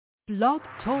Blog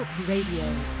Talk Radio.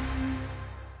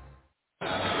 All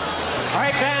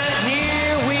right, fans,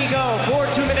 here we go. 4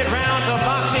 2-minute rounds of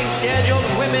boxing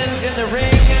scheduled. Women's in the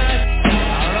ring.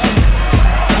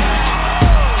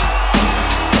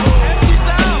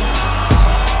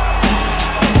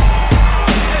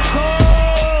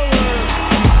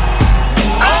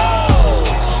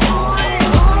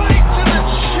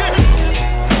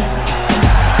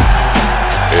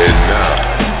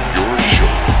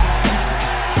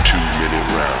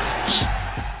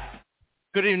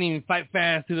 Good evening, fight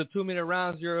fans, to the 2-minute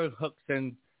rounds, your hooks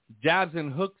and jabs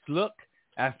and hooks look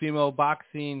at female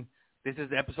boxing. This is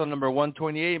episode number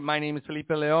 128. My name is Felipe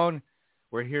Leon.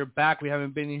 We're here back. We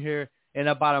haven't been here in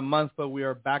about a month, but we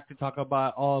are back to talk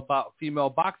about all about female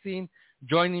boxing.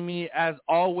 Joining me, as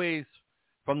always,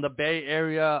 from the Bay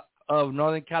Area of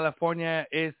Northern California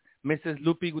is Mrs.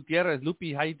 Lupi Gutierrez.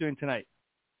 Lupi, how you doing tonight?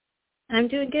 I'm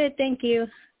doing good, thank you.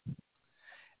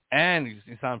 And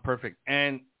you sound perfect.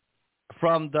 And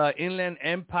from the Inland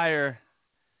Empire,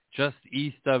 just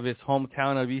east of his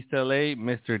hometown of East LA,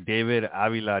 Mr. David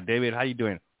Avila. David, how you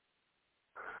doing?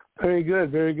 Very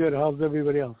good, very good. How's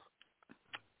everybody else?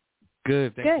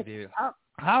 Good, thank you, David.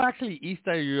 How actually east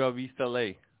are you of East LA?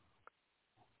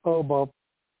 Oh, about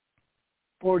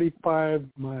 45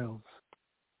 miles.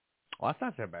 Well, that's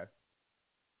not that bad.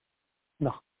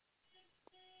 No.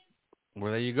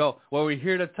 Well, there you go. Well, we're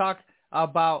here to talk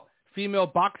about female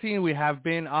boxing. We have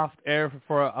been off air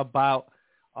for about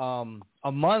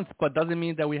a month, but doesn't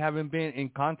mean that we haven't been in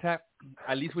contact,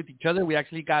 at least with each other. We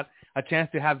actually got a chance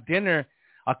to have dinner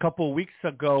a couple weeks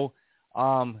ago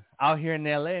out here in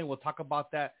LA, and we'll talk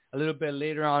about that a little bit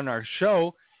later on our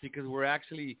show because we're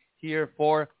actually here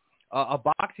for a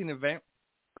boxing event.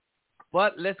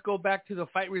 But let's go back to the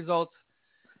fight results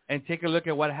and take a look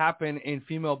at what happened in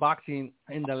female boxing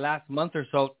in the last month or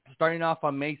so. Starting off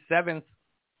on May 7th,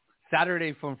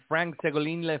 Saturday, from Frank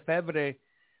Segolin Lefebvre,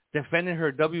 defending her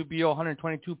WBO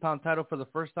 122-pound title for the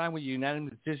first time with a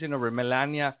unanimous decision over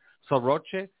Melania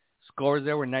Soroche. Scores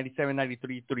there were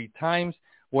 97-93 3 times.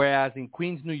 Whereas in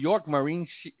Queens, New York, Maureen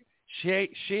Shea,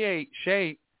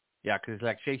 yeah, because it's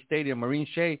like Shea Stadium, Maureen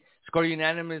Shea scored a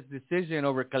unanimous decision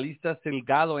over Calista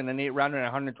Salgado in an 8-rounder at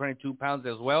 122 pounds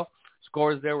as well.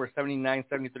 Scores there were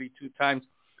 79-73 2 times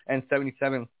and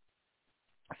 77-75.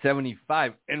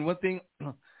 And one thing,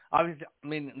 obviously, I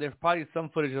mean, there's probably some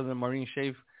footage of the Maureen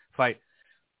Shea fight.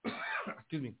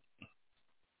 Excuse me.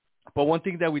 But one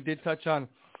thing that we did touch on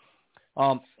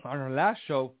our last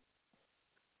show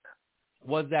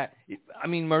was that, I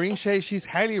mean, Maureen Shea, she's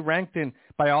highly ranked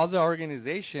by all the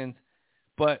organizations,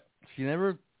 but she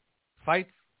never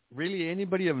fights really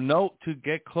anybody of note to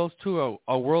get close to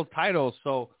a world title.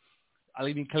 So, I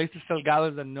mean, Calista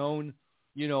Salgado is a known,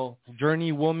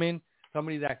 journey woman,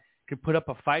 somebody that could put up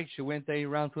a fight. She went 8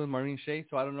 rounds with Maureen Shea,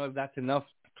 so I don't know if that's enough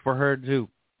for her to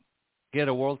get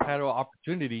a world title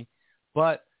opportunity.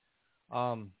 But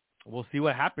we'll see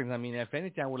what happens. I mean, if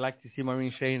anything, I would like to see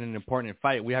Maureen Shea in an important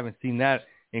fight. We haven't seen that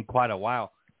in quite a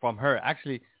while from her.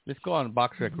 Actually, let's go on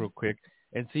BoxRec real quick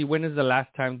and see when is the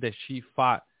last time that she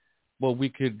fought what we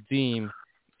could deem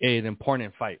an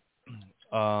important fight.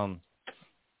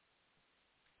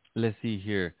 Let's see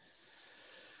here.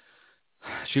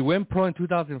 She went pro in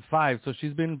 2005, so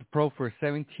she's been pro for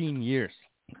 17 years.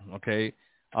 Okay.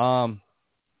 Her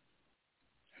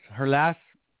last,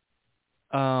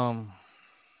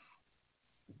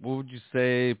 what would you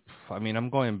say? I mean, I'm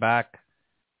going back.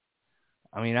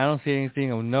 I mean, I don't see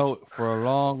anything of note for a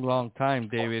long, long time,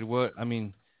 David. What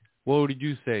would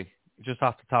you say, just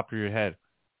off the top of your head?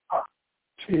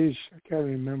 Jeez, I can't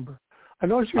remember. I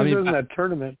know she was in that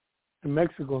tournament in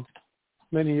Mexico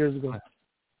many years ago.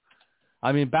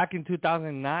 I mean, back in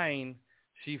 2009,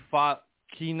 she fought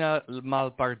Kina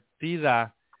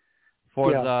Malpartida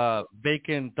for the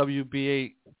vacant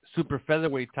WBA super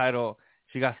featherweight title.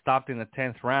 She got stopped in the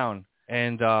 10th round.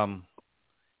 And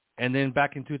then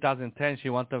back in 2010, she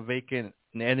won the vacant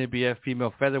NABF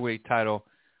female featherweight title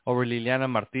over Liliana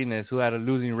Martinez, who had a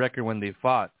losing record when they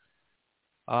fought.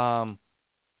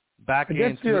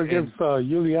 Against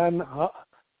Juliana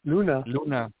Luna.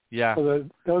 Luna, yeah. So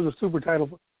that was a super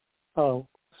title.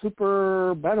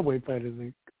 Super bantamweight fight, I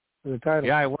think, for the title.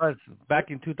 Yeah, it was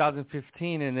back in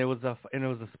 2015, and it was a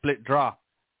split draw.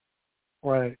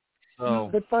 Right. So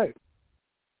good fight.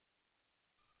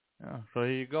 Yeah. So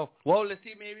here you go. Well, let's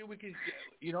see. Maybe we could,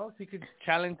 she could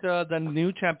challenge the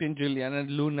new champion, Juliana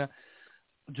Luna,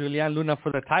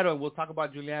 for the title. And we'll talk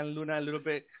about Juliana Luna a little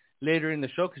bit later in the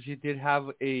show because she did have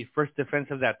a first defense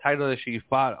of that title that she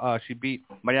fought. She beat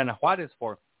Mariana Juarez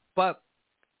for. But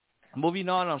moving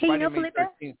on Friday, May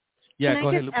 13th. Yeah, go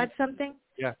ahead. Can I just add something?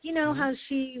 you know how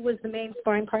she was the main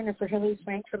sparring partner for Hilary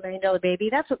Swank for $1 Million Baby?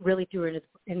 That's what really threw her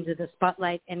into the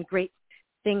spotlight, and great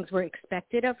things were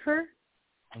expected of her.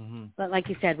 Mm-hmm. But like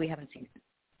you said, we haven't seen it.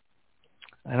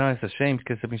 I know, it's a shame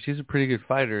because, I mean, she's a pretty good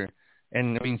fighter.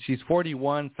 And, I mean, she's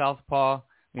 41, southpaw. I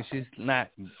mean, she's not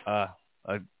a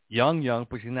young,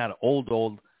 but she's not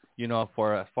old, you know,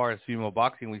 for as far as female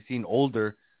boxing. We've seen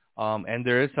older. And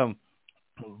there is some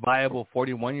viable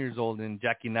 41 years old in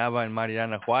Jackie Nava and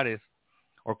Mariana Juarez,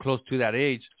 or close to that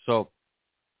age. So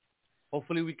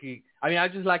hopefully we can. I mean, I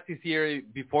just like to see her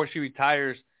before she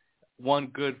retires, one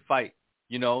good fight.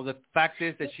 You know, the fact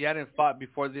is that she hadn't fought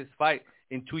before this fight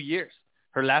in 2 years.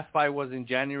 Her last fight was in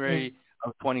January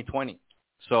of 2020.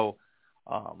 So,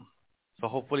 so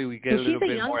hopefully we get a little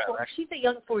bit more. She's a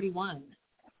young 41.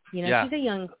 You know, she's a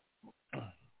young.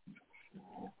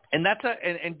 And that's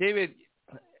and David,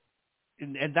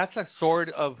 and that's a sort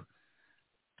of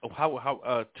what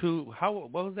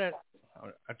was that?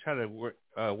 I try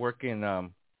to work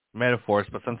in metaphors,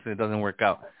 but sometimes it doesn't work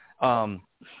out.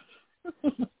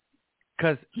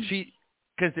 Because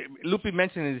Lupi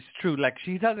mentioned it's true. Like,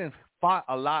 she hasn't fought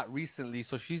a lot recently,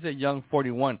 so she's a young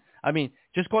 41. I mean,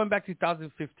 just going back to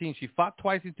 2015, she fought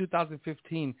twice in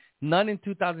 2015, none in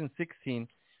 2016.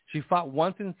 She fought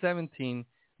once in 17,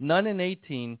 none in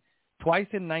 18, twice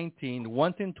in 19,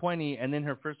 once in 20, and then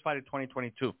her first fight in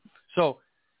 2022. So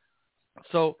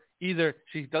either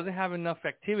she doesn't have enough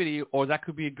activity, or that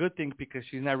could be a good thing because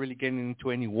she's not really getting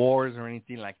into any wars or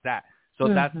anything like that. So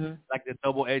that's like the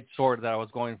double-edged sword that I was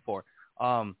going for.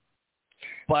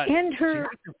 But and she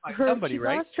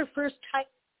right? lost her first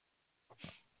title.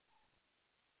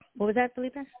 What was that,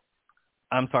 Felipe?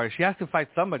 I'm sorry. She has to fight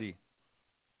somebody.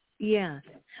 Yeah.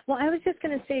 Well, I was just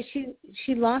going to say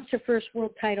she lost her first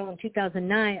world title in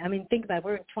 2009. I mean, think about it.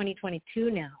 We're in 2022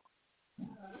 now.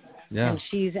 Yeah. And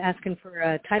she's asking for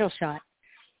a title shot.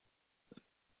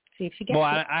 See if she gets it.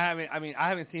 I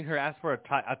haven't seen her ask for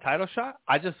a title shot.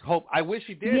 I wish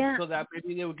she did, so that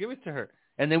maybe they would give it to her,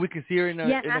 and then we could see her in a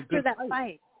after that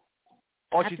fight.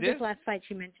 Oh, after she did? This last fight,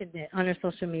 she mentioned it on her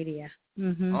social media.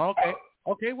 Mm-hmm.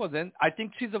 Okay. Well, then I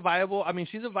think she's a viable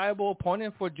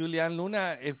opponent for Julianne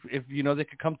Luna if you know they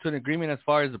could come to an agreement as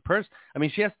far as the purse. I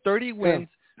mean, she has 30 wins,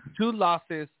 2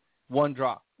 losses, 1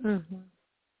 draw. Mm-hmm.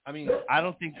 I mean, I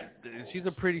don't think she's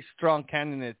a pretty strong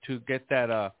candidate to get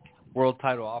that world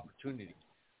title opportunity.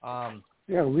 Rematch.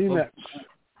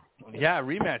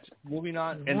 Rematch. Moving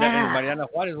on, and Mariana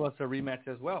Juarez was a rematch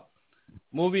as well.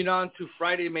 Moving on to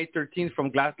Friday, May 13th, from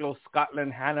Glasgow,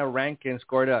 Scotland, Hannah Rankin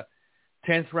scored a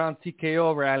 10th round TKO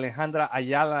over Alejandra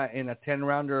Ayala in a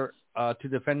 10-rounder to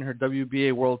defend her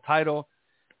WBA world title.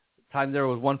 Time there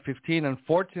was 1:15.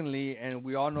 Unfortunately, and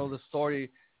we all know the story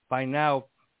by now,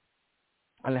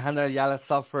 Alejandra Ayala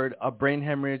suffered a brain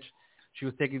hemorrhage. She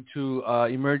was taken to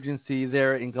emergency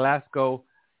there in Glasgow,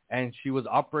 and she was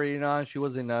operated on. She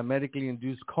was in a medically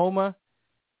induced coma,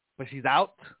 but she's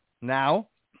out now.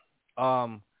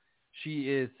 She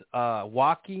is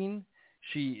walking.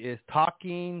 She is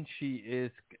talking. She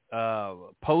is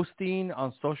posting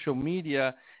on social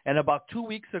media. And about 2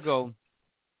 weeks ago,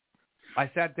 I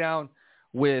sat down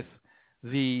with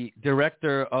the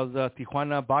director of the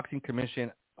Tijuana Boxing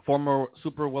Commission, former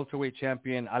super welterweight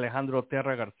champion Alejandro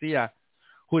Terra Garcia,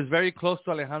 who is very close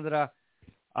to Alejandra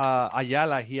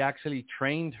Ayala. He actually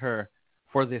trained her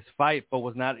for this fight, but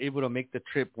was not able to make the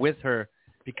trip with her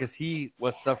because he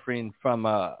was suffering from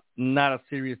not a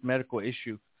serious medical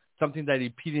issue, something that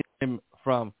impeded him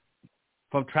from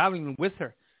traveling with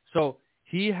her. So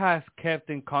he has kept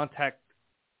in contact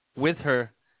with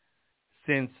her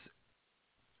since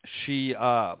she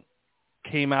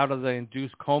came out of the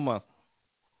induced coma.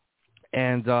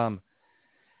 And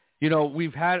you know,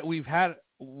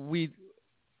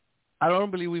 I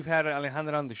don't believe we've had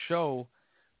Alejandra on the show,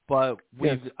 but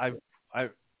I've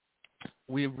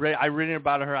written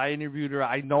about her. I interviewed her.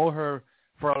 I know her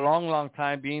for a long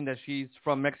time, being that she's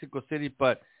from Mexico City,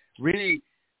 but really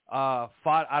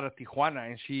fought out of Tijuana.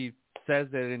 And she says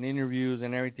that in interviews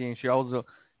and everything. She also,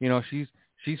 you know,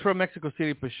 she's from Mexico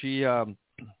City, but she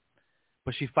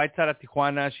fights out of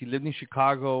Tijuana. She lived in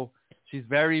Chicago. She's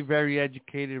very, very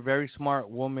educated, very smart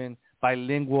woman,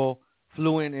 bilingual,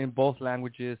 fluent in both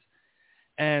languages.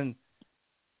 And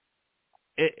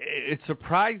it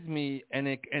surprised me, and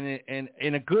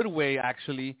in a good way,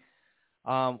 actually,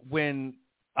 when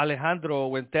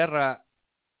Terra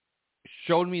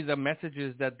showed me the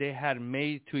messages that they had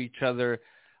made to each other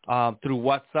through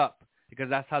WhatsApp, because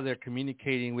that's how they're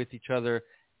communicating with each other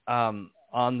on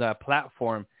the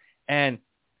platform. And,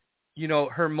 you know,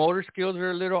 her motor skills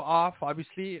are a little off,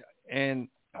 obviously, and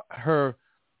her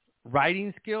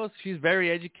writing skills, she's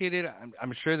very educated.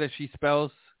 I'm sure that she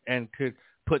spells and could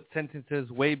put sentences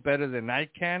way better than I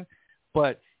can,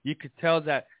 but you could tell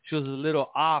that she was a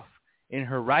little off in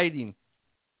her writing.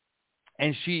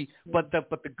 And but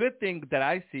the good thing that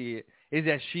I see is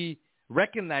that she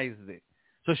recognizes it.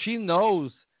 So she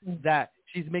knows that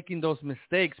she's making those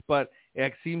mistakes, but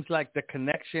it seems like the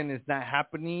connection is not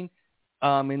happening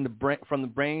in the brain, from the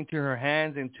brain to her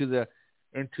hands into the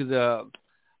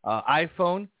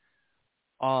iPhone.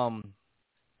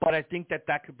 But I think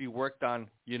that could be worked on.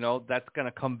 You know, that's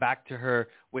gonna come back to her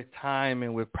with time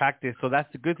and with practice. So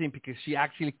that's the good thing, because she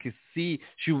actually could see,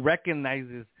 she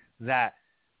recognizes that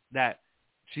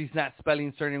she's not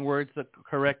spelling certain words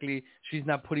correctly. She's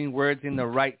not putting words in the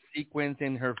right sequence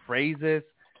in her phrases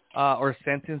or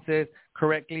sentences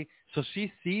correctly. So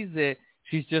she sees it.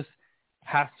 She just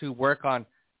has to work on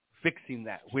fixing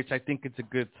that, which I think is a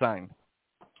good sign.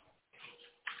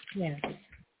 Yeah.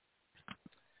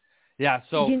 Yeah.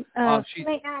 So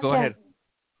go ahead.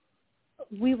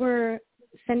 We were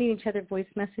sending each other voice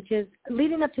messages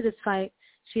leading up to this fight.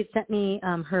 She had sent me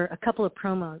a couple of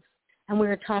promos. And we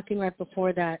were talking right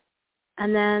before that.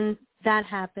 And then that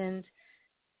happened.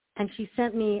 And she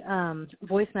sent me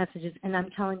voice messages. And I'm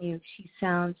telling you, she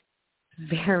sounds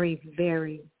very,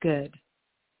 very good.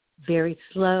 Very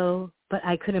slow. But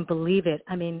I couldn't believe it.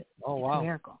 I mean, it's a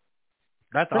miracle.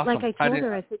 That's awesome. But like I told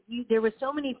her, I said, there were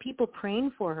so many people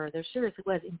praying for her. There seriously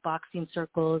was, in boxing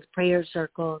circles, prayer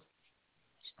circles.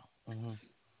 Mm-hmm.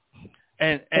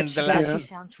 And the last... She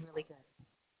sounds really good.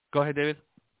 Go ahead, David.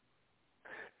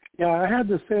 Yeah, I had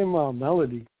the same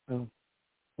melody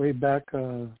way back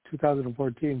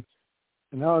 2014,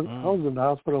 and I was in the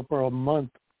hospital for a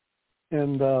month,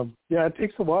 and it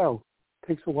takes a while. It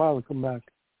takes a while to come back.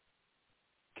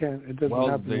 It doesn't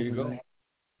happen. There you go.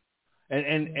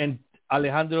 And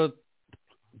Alejandro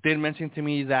did mention to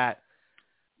me that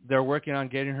they're working on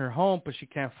getting her home, but she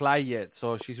can't fly yet,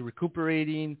 so she's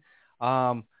recuperating.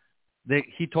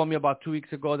 He told me about 2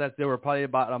 weeks ago that they were probably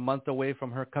about a month away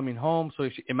from her coming home. So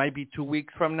it might be 2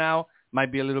 weeks from now,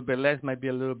 might be a little bit less, might be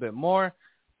a little bit more,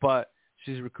 but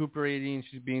she's recuperating.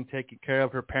 She's being taken care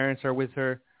of. Her parents are with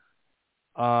her.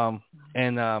 And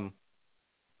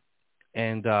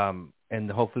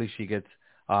hopefully she gets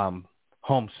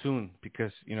home soon,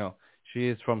 because, you know, she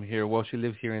is from here. Well, she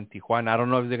lives here in Tijuana. I don't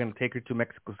know if they're going to take her to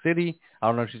Mexico City. I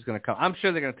don't know if she's going to come. I'm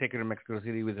sure they're going to take her to Mexico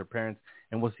City with her parents,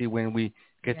 and we'll see when we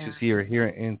get to see her here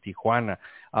in Tijuana.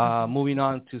 Moving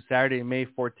on to Saturday, May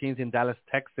 14th in Dallas,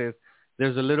 Texas.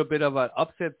 There's a little bit of an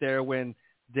upset there when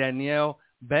Danielle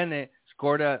Bennett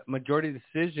scored a majority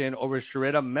decision over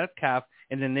Sharetta Metcalf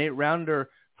in an 8-rounder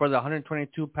for the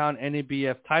 122-pound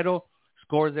NABF title.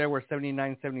 Scores there were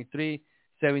 79-73.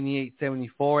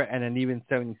 78-74, and an even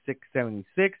 76-76.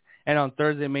 And on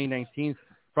Thursday, May 19th,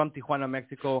 from Tijuana,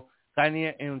 Mexico,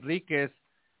 Tania Enriquez,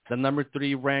 the number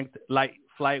 3 ranked light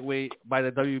flyweight by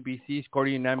the WBC, scored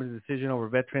a unanimous decision over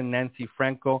veteran Nancy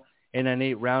Franco in an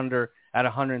 8-rounder at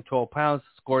 112 pounds.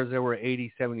 Scores there were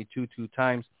 80-72 2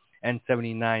 times and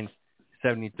 79-73.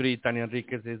 Tania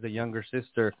Enriquez is the younger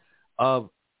sister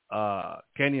of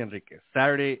Kenny Enriquez.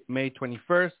 Saturday, May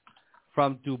 21st,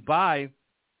 from Dubai,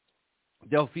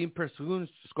 Delphine Persoon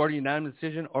scored a unanimous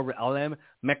decision over Alem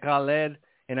Mekhaled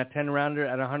in a 10-rounder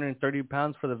at 130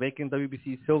 pounds for the vacant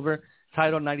WBC silver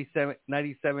title,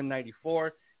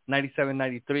 97-94,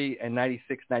 97-93, and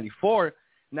 96-94.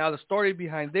 Now, the story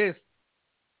behind this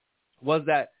was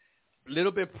that a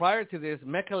little bit prior to this,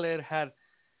 Mekhaled had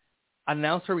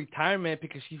announced her retirement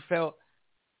because she felt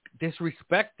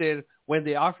disrespected when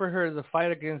they offered her the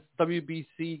fight against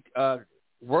WBC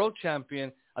world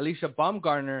champion Alicia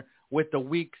Baumgartner with the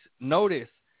week's notice.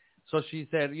 So she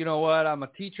said, you know what, I'm a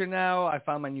teacher now. I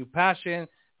found my new passion,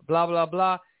 blah, blah,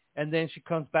 blah. And then she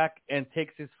comes back and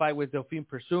takes this fight with Delphine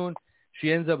Persoon.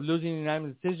 She ends up losing a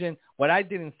unanimous decision. What I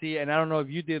didn't see, and I don't know if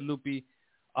you did, Lupi,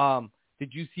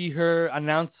 did you see her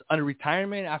announce a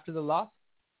retirement after the loss?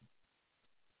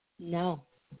 No,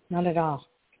 not at all.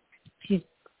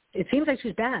 It seems like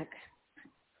she's back.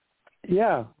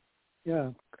 Yeah.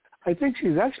 I think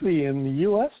she's actually in the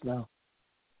U.S. now.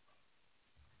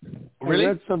 Really? I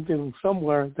read something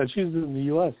somewhere that she's in the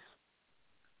U.S.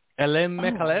 Alem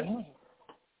Mekhaled?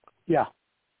 Yeah.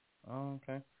 Oh,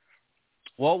 okay.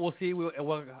 Well, we'll see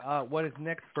what is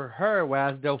next for her,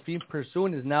 whereas Delphine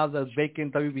Persoon is now the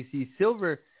vacant WBC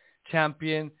silver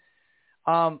champion.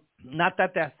 Not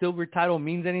that silver title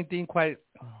means anything, quite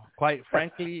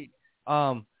frankly,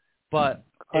 but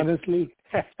honestly,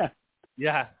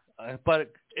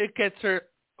 but it gets her,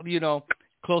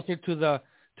 closer to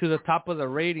the top of the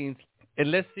ratings,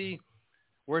 and let's see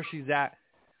where she's at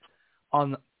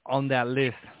on that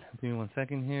list. Give me 1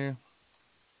 second here.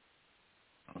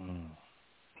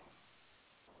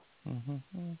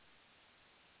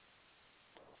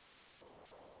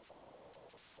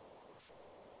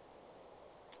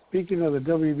 Speaking of the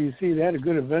WBC, they had a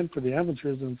good event for the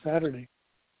amateurs on Saturday.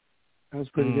 That was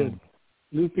pretty good.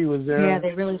 Lupi was there. Yeah,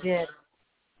 they really did.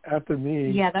 After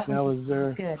me. Yeah, that was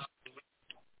there. Good.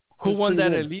 Who won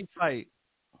that elite fight?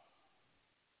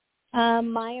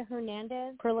 Maya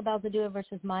Hernandez, Perla Balzadua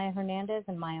versus Maya Hernandez,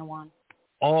 and Maya won.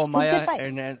 Oh, Maya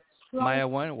Hernandez. Maya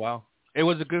won. Wow, it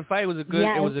was a good fight. It was a good.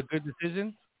 Yeah, it was a good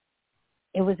decision.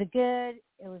 It was a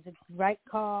right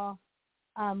call.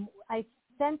 I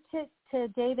sent it to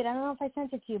David. I don't know if I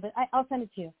sent it to you, but I'll send it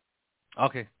to you.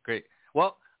 Okay, great.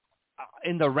 Well,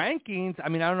 in the rankings, I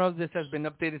mean, I don't know if this has been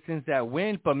updated since that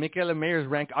win, but Michaela Mayer's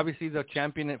ranked, obviously the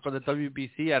champion for the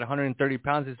WBC at 130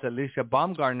 pounds is Alicia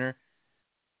Baumgartner,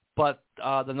 but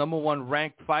the number one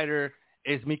ranked fighter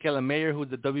is Michaela Mayer, who's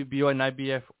the WBO and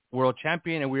IBF world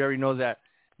champion, and we already know that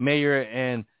Mayer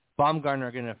and Baumgartner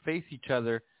are going to face each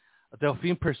other.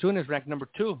 Delphine Persoon is ranked number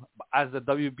 2 as the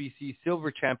WBC silver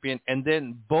champion, and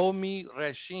then Bomi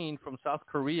Reshin from South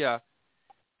Korea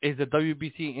is the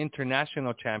WBC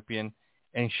international champion,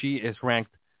 and she is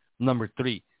ranked number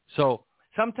 3. So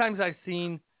sometimes I've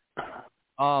seen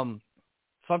the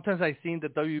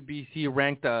WBC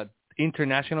ranked the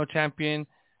international champion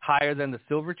higher than the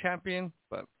silver champion,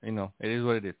 but you know it is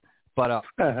what it is. But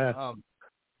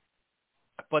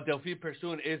but Delphine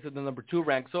Persoon is the number 2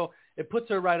 rank, so it puts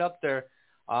her right up there.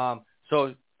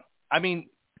 So I mean,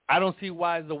 I don't see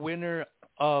why the winner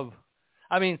of,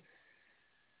 I mean,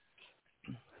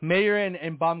 Mayer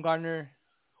and Baumgartner,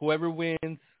 whoever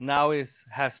wins now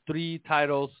has 3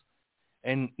 titles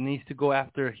and needs to go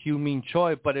after Hu-Min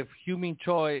Choi. But if Hu-Min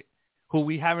Choi, who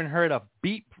we haven't heard of,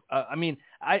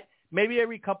 maybe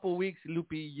every couple of weeks,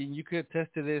 Lupi, you could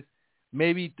attest to this,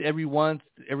 maybe every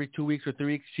 2 weeks or 3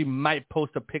 weeks, she might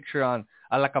post a picture on,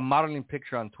 like a modeling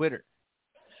picture on Twitter.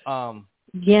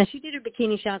 Yeah, she did her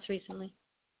bikini shots recently.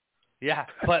 Yeah,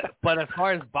 but as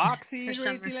far as boxing or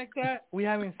anything like that, we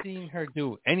haven't seen her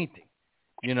do anything,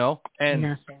 you know? And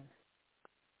nothing.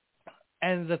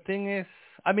 And the thing is,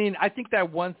 I mean, I think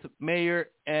that once Mayer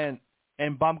and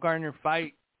Baumgartner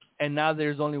fight, and now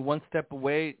there's only one step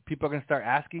away, people are going to start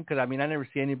asking, because, I mean, I never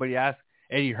see anybody ask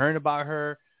Eddie Hearn about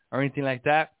her or anything like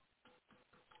that.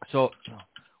 So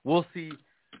we'll see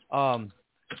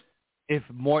if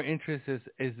more interest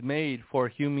is made for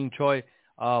Hu-Min Choi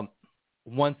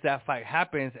once that fight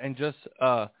happens. And just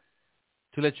to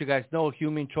let you guys know,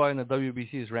 Hu-Min Choi in the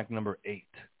WBC is ranked number 8.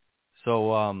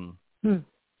 So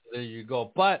there you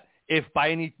go. But if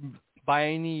by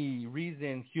any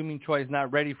reason Hu-Min Choi is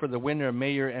not ready for the winner,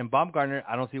 Mayer and Baumgartner,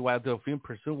 I don't see why Delphine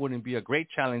Persoon wouldn't be a great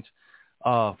challenge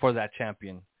for that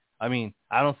champion. I mean,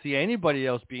 I don't see anybody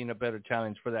else being a better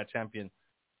challenge for that champion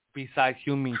besides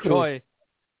Hu-Min Choi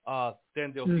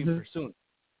than Delphine Persoon.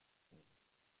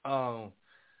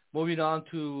 Moving on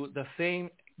to the same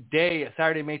day,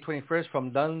 Saturday, May 21st,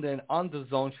 from London on the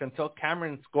Zone, Chantel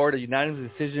Cameron scored a unanimous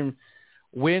decision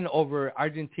win over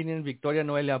Argentinian Victoria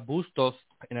Noelia Bustos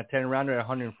in a 10-rounder at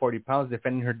 140 pounds,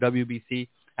 defending her WBC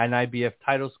and IBF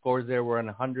title. Scores there were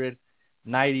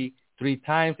 193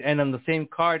 times. And on the same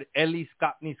card, Ellie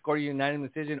Scotney scored a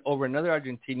unanimous decision over another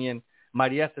Argentinian,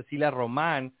 Maria Cecilia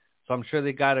Roman. So I'm sure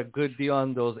they got a good deal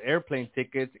on those airplane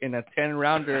tickets in a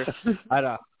 10-rounder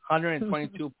at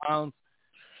 122 pounds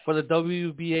for the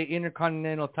WBA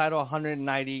Intercontinental title,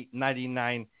 190,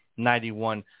 99,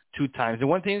 91, 2 times. And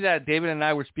one thing that David and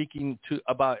I were speaking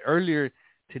about earlier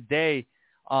today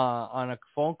on a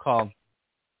phone call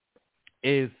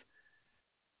is,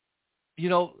 you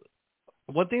know,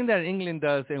 one thing that England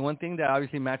does, and one thing that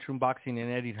obviously Matchroom Boxing and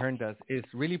Eddie Hearn does, is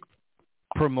really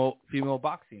promote female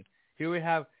boxing. Here we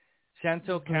have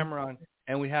Chantel Cameron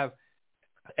and we have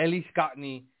Ellie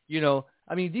Scotney. You know,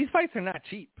 I mean, these fights are not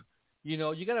cheap. You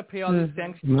know, you got to pay all these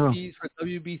sanction fees for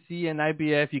WBC and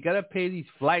IBF. You got to pay these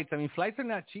flights. I mean, flights are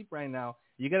not cheap right now.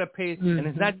 You got to pay, and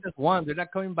it's not just one. They're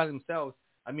not coming by themselves.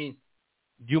 I mean,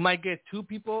 you might get 2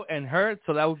 people and her,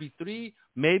 so that would be 3.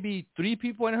 Maybe 3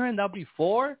 people and her, and that would be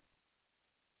 4.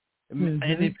 And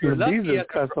if you're lucky, the visas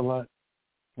cost a lot.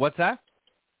 What's that?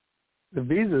 The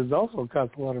visas also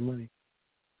cost a lot of money.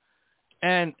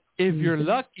 And if you're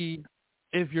lucky,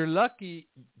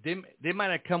 they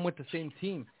might have come with the same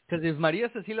team. Because if Maria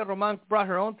Cecilia Roman brought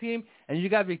her own team, and you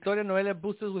got Victoria Noelia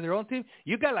Bustos with her own team,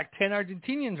 you got like 10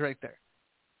 Argentinians right there,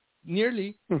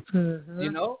 nearly.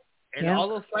 You know, and all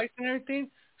those fights and everything.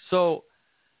 So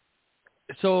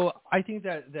I think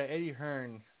that Eddie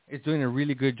Hearn is doing a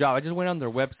really good job. I just went on their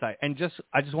website and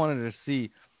I just wanted to see.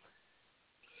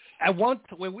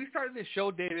 when we started this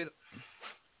show, David,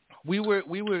 we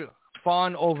were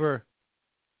fawn over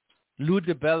Lou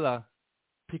DiBella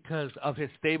because of his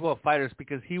stable of fighters,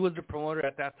 because he was the promoter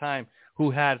at that time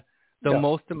who had the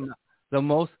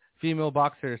most female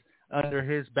boxers under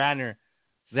his banner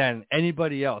than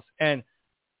anybody else. And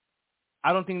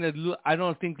I don't think Lou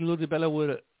DiBella would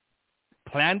have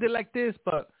planned it like this,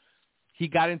 but he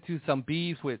got into some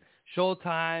beefs with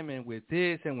Showtime and with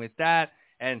this and with that,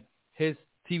 and his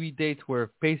TV dates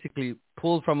were basically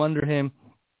pulled from under him,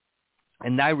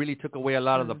 and that really took away a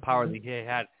lot of the power that he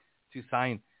had to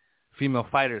sign female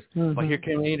fighters. But here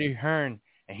came Eddie Hearn,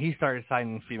 and he started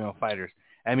signing female fighters.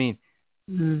 I mean,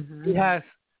 he has,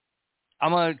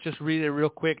 I'm going to just read it real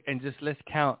quick and just let's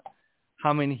count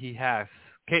how many he has.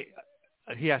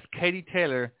 He has Katie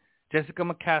Taylor, Jessica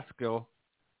McCaskill,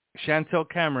 Chantel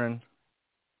Cameron,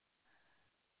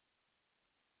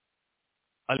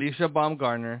 Alicia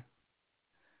Baumgartner,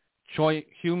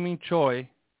 Hyu-Min Choi,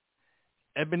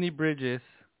 Ebony Bridges,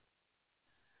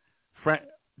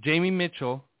 Jamie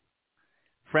Mitchell,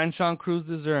 Franchon Cruz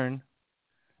de Zern,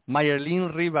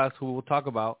 Mayerlin Rivas, who we'll talk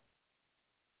about.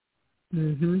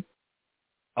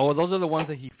 Oh, those are the ones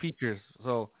that he features.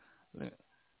 So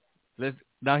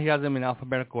now he has them in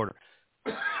alphabetical order.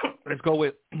 Let's go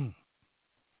with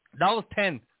that was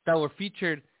 10 that were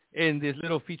featured in this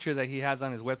little feature that he has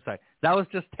on his website. That was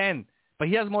just 10, but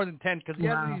he has more than 10 because he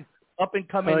has these up and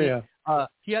coming.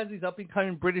 He has these up and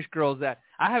coming British girls that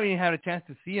I haven't even had a chance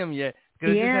to see them yet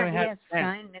because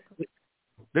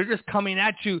they're just coming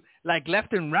at you like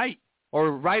left and right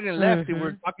or right and left. And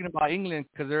we're talking about England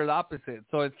because they're the opposite.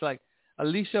 So it's like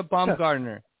Alicia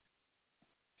Baumgartner.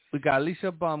 We got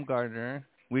Alicia Baumgartner.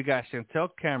 We got Chantel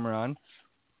Cameron.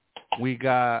 We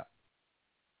got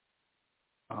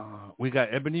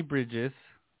Ebony Bridges.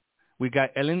 We got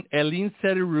Eileen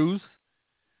Sederuz,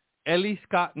 Ellie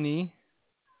Scottney,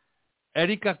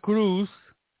 Erika Cruz,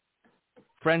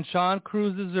 Franchon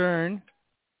Cruz de Zern,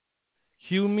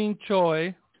 Hyu-Min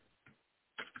Choi,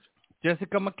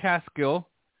 Jessica McCaskill,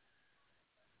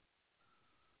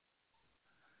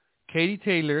 Katie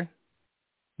Taylor,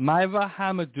 Maiva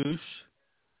Hamadouche,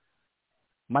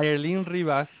 Mayerlin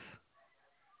Rivas,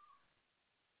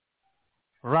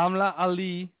 Ramla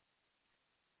Ali,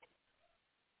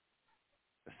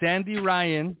 Sandy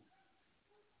Ryan,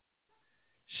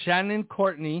 Shannon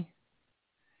Courtney,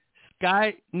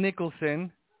 Sky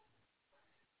Nicholson,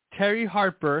 Terry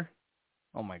Harper.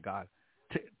 Oh my God,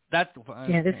 this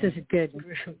is a good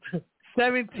group.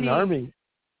 17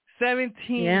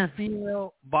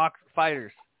 female box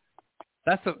fighters.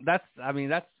 That's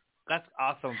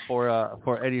awesome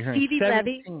for Eddie Hearn.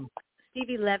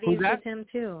 Stevie Levy is with him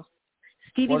too.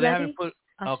 Stevie Levy.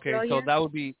 Okay, so that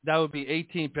would be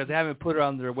 18 because they haven't put her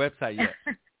on their website yet.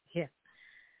 Yeah,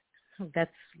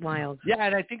 that's wild. Yeah,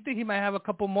 and I think that he might have a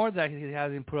couple more that he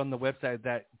hasn't put on the website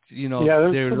that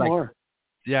there's some more.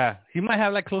 Yeah, he might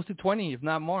have like close to 20, if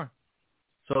not more.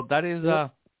 So that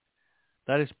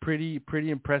is pretty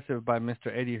impressive by Mr.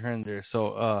 Eddie Hearn there.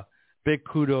 So big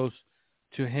kudos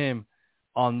to him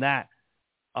on that.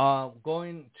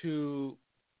 Going to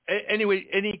anyway,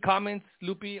 any comments,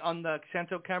 Lupi, on the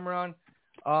Chantel Cameron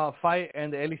fight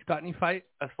and the Ellie Scottney fight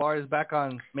as far as back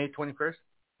on May 21st?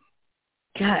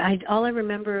 God, all I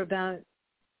remember about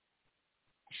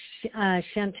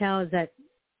Chantel is that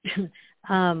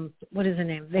what is her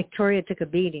name? Victoria took a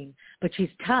beating, but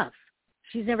she's tough.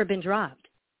 She's never been dropped.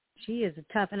 She is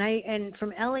tough. And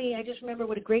from Ellie, I just remember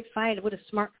what a great fight, what a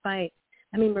smart fight.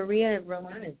 I mean, Maria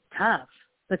Roman is tough,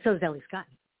 but so is Ellie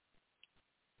Scottney.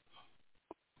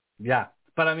 Yeah,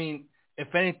 but I mean,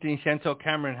 if anything, Chantel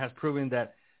Cameron has proven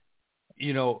that,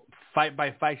 fight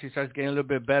by fight, she starts getting a little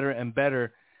bit better and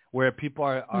better, where people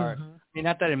are I mean,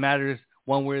 not that it matters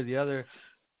one way or the other,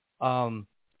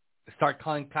 start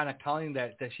calling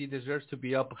that she deserves to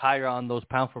be up higher on those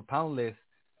pound for pound lists.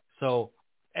 So,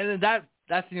 and then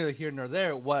that's neither here nor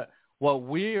there. What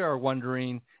we are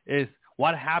wondering is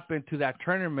what happened to that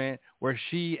tournament where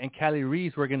she and Callie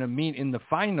Reese were going to meet in the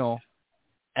final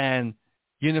and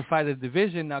unify the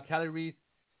division. Now, Callie Reese,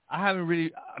 I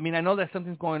know that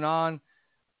something's going on,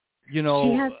 She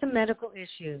has some medical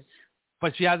issues.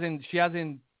 But she hasn't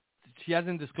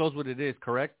disclosed what it is,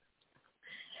 correct?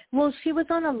 Well, she was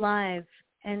on a live,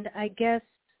 and I guess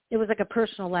it was like a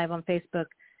personal live on Facebook.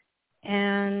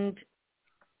 And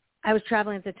I was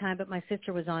traveling at the time, but my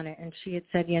sister was on it, and she had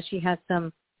said, she has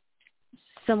some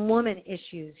woman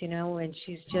issues, and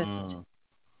she's just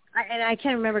and I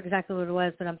can't remember exactly what it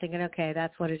was, but I'm thinking, okay,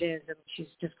 that's what it is, and she's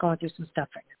just going through some stuff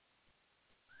right now,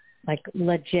 like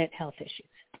legit health issues.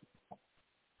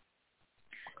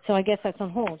 So I guess that's on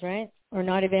hold, right? or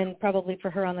not even probably for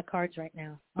her on the cards right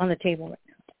now, on the table right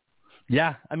now.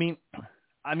 Yeah, I mean,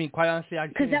 quite honestly, I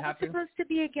because that was supposed to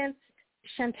be against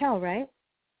Chantel, right?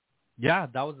 Yeah,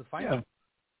 that was the final. Yeah.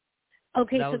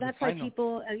 Okay, so that's why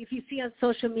people, if you see on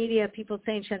social media, people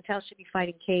saying Chantel should be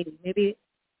fighting Katie. Maybe.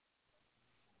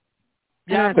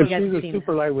 Yeah, but she's a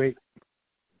super lightweight.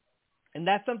 And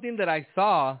that's something that I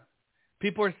saw.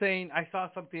 People are saying, I saw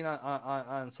something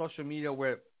on social media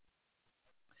where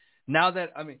now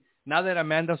that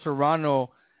Amanda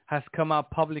Serrano has come out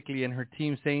publicly and her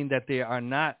team saying that they are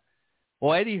not,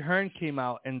 well, Eddie Hearn came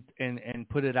out and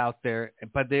put it out there,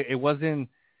 but it wasn't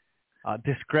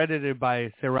discredited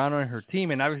by Serrano and her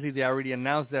team. And obviously they already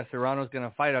announced that Serrano is going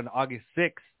to fight on August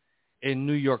 6th in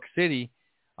New York City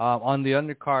on the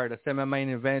undercard, a semi-main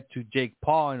event to Jake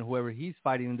Paul and whoever he's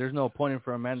fighting. There's no opponent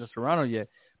for Amanda Serrano yet.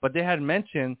 But they had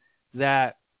mentioned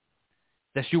that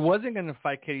she wasn't going to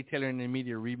fight Katie Taylor in an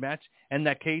immediate rematch, and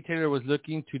that Katie Taylor was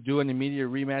looking to do an immediate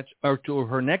rematch, or to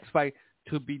her next fight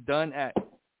to be done at,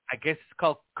 I guess it's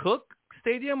called Cook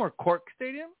Stadium or Cork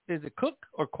Stadium. Is it Cook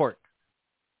or Cork?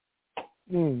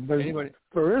 Anybody?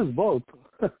 There is both.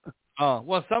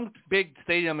 Well, some big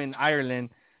stadium in Ireland,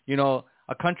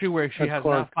 a country where she has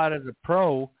not fought as a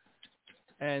pro,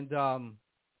 and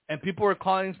people were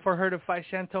calling for her to fight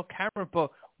Chantel Cameron, but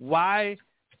why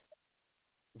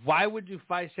would you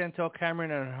fight Chantel Cameron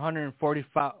at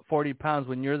 140 pounds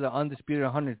when you're the undisputed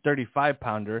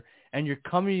 135-pounder and you're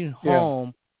coming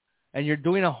home and you're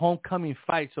doing a homecoming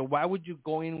fight? So why would you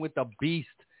go in with a beast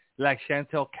like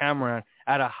Chantel Cameron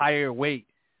at a higher weight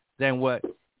than what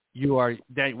your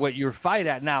fight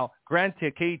at? Now,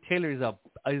 granted, Katie Taylor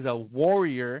is a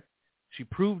warrior. She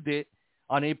proved it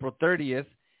on April 30th,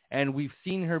 and we've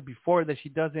seen her before that she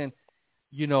doesn't,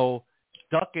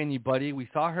 duck anybody. We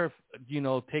saw her,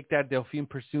 take that Delphine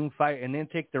Pursoon fight and then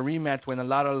take the rematch when a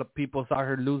lot of people saw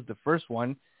her lose the first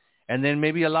one, and then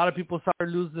maybe a lot of people saw her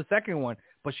lose the second one.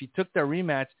 But she took the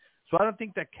rematch, so I don't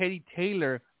think that Katie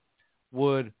Taylor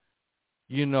would,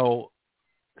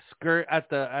 skirt at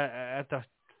the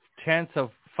chance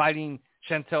of fighting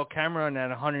Chantel Cameron at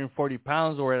 140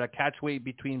 pounds or at a catch weight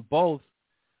between both.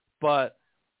 But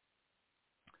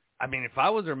I mean, if I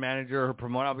was her manager or her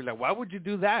promoter, I'd be like, why would you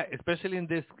do that? Especially in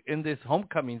this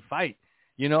homecoming fight.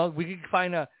 We could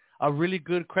find a really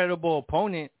good, credible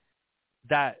opponent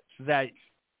that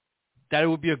it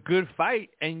would be a good fight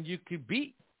and you could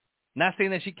beat. Not saying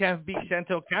that she can't beat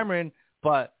Chantel Cameron,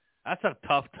 but that's a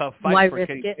tough fight for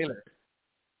Katie Taylor.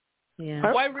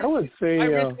 Yeah. Why risk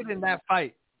it in that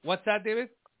fight? What's that, David?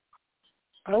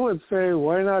 I would say,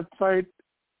 why not fight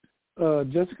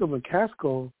Jessica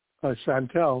McCaskill,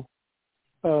 Chantel,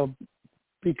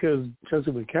 because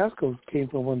Jessica McCaskill came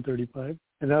from 135,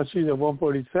 and now she's at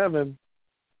 147.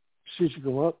 She should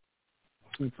go up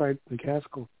and fight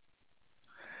McCaskill.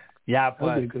 Yeah, but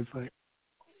that would be a good fight.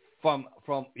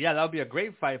 That would be a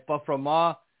great fight. But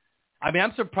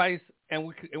I'm surprised, and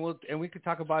we could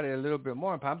talk about it a little bit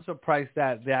more. But I'm surprised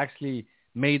that they actually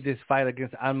made this fight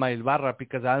against Alma Ibarra,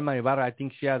 because Alma Ibarra, I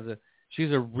think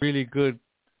she's a really good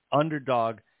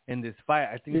underdog in this fight.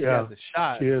 I think she has a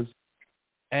shot. She is.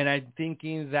 And I'm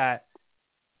thinking that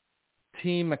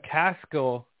Team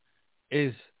McCaskill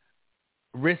is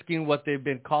risking what they've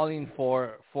been calling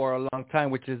for a long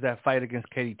time, which is that fight against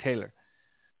Katie Taylor.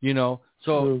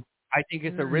 So I think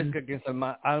it's a risk against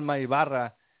Alma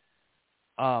Ibarra.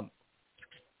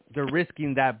 They're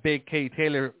risking that big Katie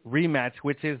Taylor rematch,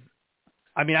 which is,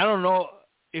 I don't know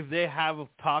if they have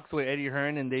talks with Eddie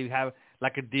Hearn and they have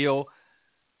like a deal.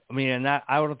 And I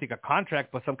don't think a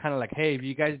contract, but some kind of like, hey, if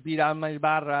you guys beat Alma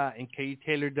Ibarra and Katie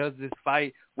Taylor does this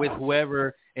fight with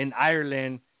whoever in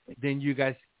Ireland, then you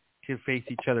guys can face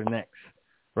each other next,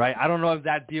 right? I don't know if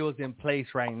that deal is in place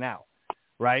right now,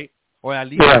 right? Or at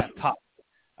least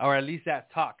that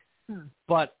talk.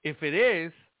 But if it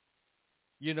is,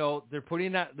 they're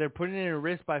putting it in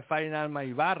risk by fighting Alma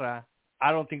Ibarra.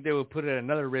 I don't think they would put it at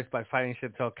another risk by fighting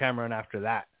Chantel Cameron after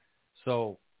that.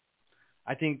 So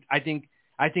I think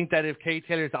that if Katie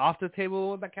Taylor is off the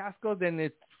table with McCaskill, then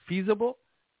it's feasible.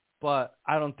 But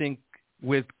I don't think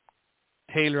with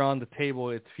Taylor on the table,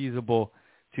 it's feasible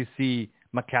to see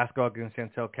McCaskill against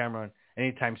Chantel Cameron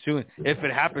anytime soon. If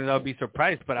it happens, I'll be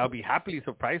surprised, but I'll be happily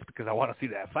surprised because I want to see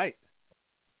that fight.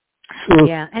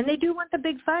 Yeah, and they do want the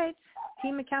big fights.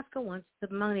 Team McCaskill wants the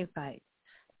money fight.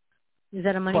 Is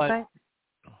that a money fight?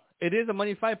 It is a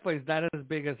money fight, but it's not as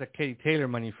big as a Katie Taylor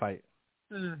money fight.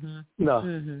 Mm-hmm. No.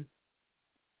 Mm-hmm.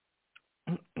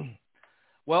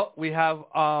 Well, we have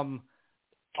on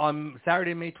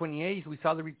Saturday, May 28th, we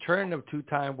saw the return of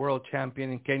two-time world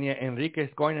champion in Kenya, Enriquez,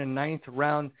 going a 9th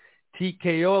round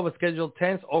TKO of a scheduled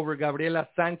 10th over Gabriela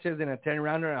Sanchez in a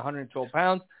 10-rounder at 112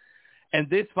 pounds. And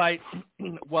this fight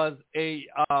was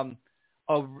not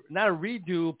a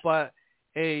redo, but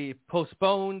a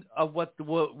postponed of what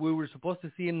we were supposed to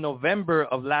see in November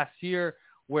of last year,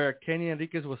 where Kenya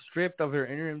Enriquez was stripped of her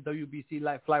interim WBC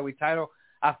light flyweight title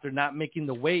after not making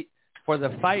the weight for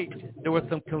the fight. There was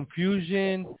some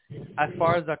confusion as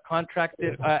far as the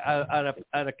contracted at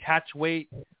a catch weight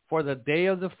for the day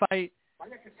of the fight.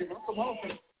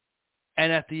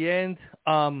 And at the end,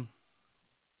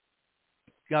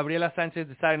 Gabriela Sanchez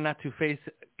decided not to face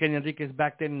Kenya Enriquez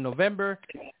back then in November,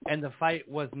 and the fight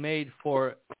was made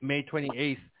for May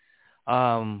 28th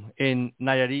in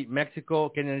Nayarit, Mexico.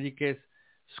 Kenya Enriquez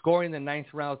scoring the 9th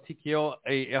round TKO,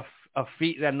 a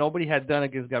feat that nobody had done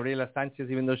against Gabriela Sanchez,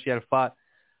 even though she had fought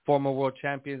former world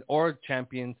champions or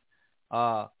champions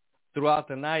throughout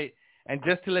the night. And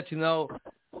just to let you know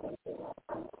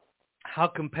how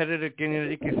competitive Kenya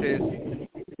Enriquez is,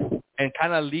 and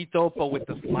kind of lethal, but with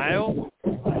the smile,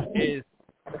 is,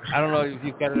 I don't know if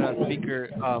you've got it on speaker,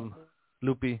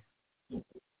 Lupi.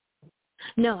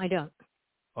 No, I don't.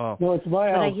 Oh. No, it's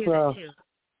my house.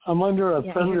 I'm under a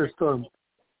thunderstorm.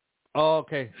 Oh,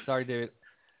 okay. Sorry, David.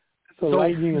 So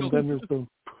lightning and thunderstorm.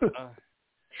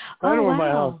 Right over my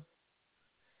house.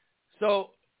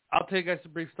 So I'll tell you guys a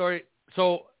brief story.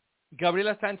 So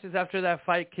Gabriela Sanchez, after that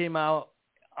fight, came out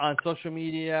on social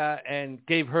media and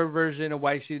gave her version of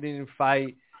why she didn't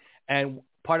fight. And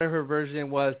part of her version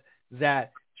was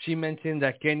that she mentioned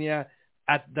that Kenya,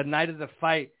 at the night of the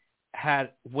fight,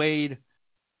 had weighed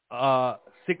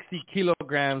 60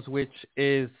 kilograms, which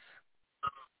is,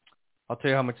 I'll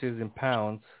tell you how much it is in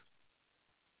pounds.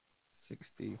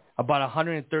 60, about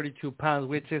 132 pounds,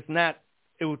 which is not,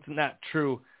 it was not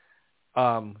true.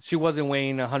 She wasn't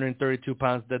weighing 132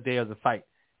 pounds the day of the fight.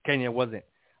 Kenya wasn't.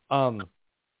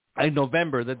 In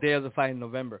November, the day of the fight in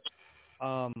November.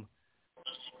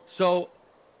 So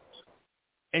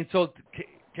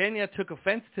Kenya took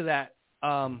offense to that,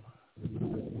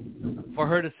 for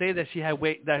her to say that she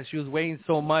was weighing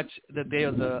so much the day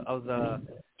of the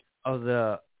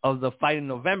fight in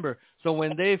November. So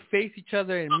when they face each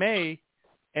other in May,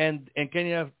 and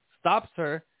Kenya stops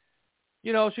her,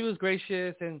 she was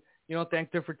gracious and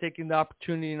thanked her for taking the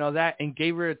opportunity and all that, and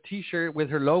gave her a T-shirt with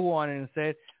her logo on it and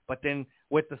said, but then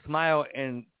with the smile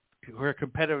and her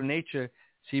competitive nature,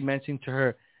 she mentioned to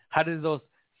her, how does those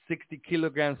 60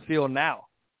 kilograms feel now?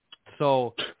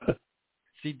 So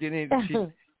she didn't.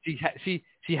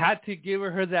 She had to give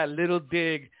her that little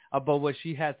dig about what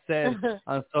she had said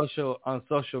on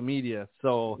social media.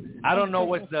 So I don't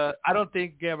know I don't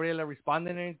think Gabriela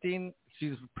responded to anything.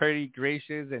 She's pretty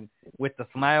gracious and with a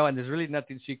smile, and there's really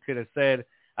nothing she could have said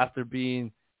after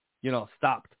being,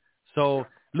 stopped. So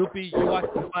Lupi, you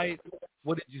watched the fight.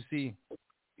 What did you see?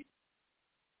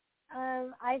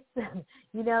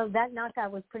 That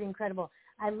knockout was pretty incredible.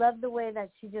 I love the way that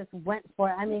she just went for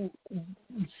it. I mean,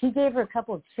 she gave her a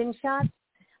couple of chin shots.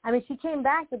 I mean, she came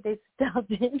back, but they stopped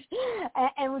it.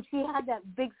 And when she had that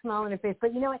big smile on her face.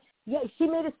 But you know what? Yeah, she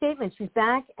made a statement. She's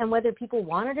back, and whether people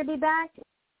want her to be back,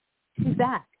 she's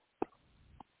back.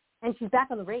 And she's back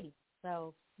on the ratings,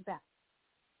 so she's back.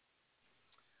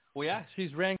 Well, yeah,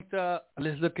 she's ranked.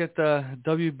 Let's look at the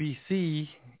WBC.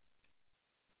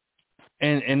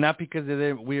 And not because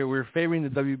we're favoring the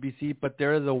WBC, but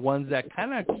they're the ones that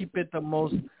kind of keep it the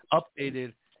most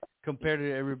updated compared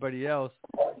to everybody else.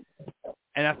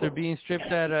 And after being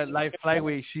stripped at light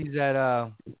flyweight, she's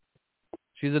the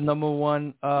number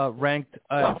one ranked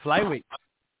flyweight,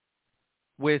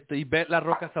 with Yvette La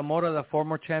Roca Zamora, the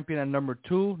former champion, at number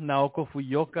 2. Naoko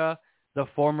Fuyoka, the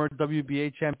former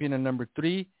WBA champion, at number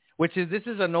 3. This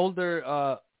is an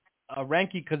older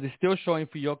ranking because it's still showing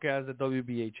Fuyoka as the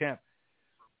WBA champ.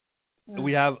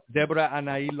 We have Deborah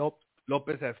Anaí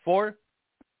Lopez at 4,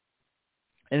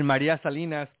 and Maria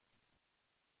Salinas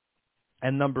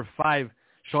at number 5,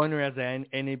 showing her as an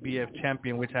NABF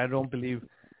champion, which I don't believe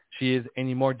she is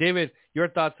anymore. David, your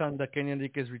thoughts on the Kenya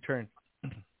Enriquez return?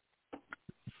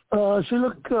 She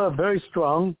looked very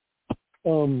strong.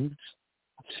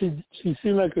 She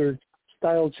seemed like her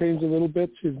style changed a little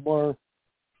bit. She's more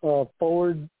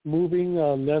forward moving,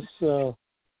 less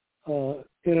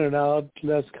in and out,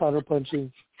 less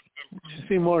counterpunching. She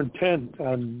seemed more intent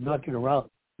on knocking her out.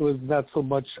 It was not so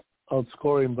much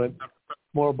outscoring, but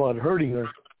more about hurting her.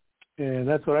 And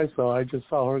that's what I saw. I just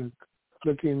saw her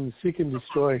seek and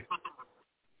destroy.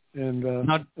 And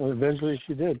eventually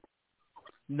she did.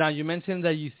 Now, you mentioned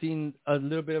that you've seen a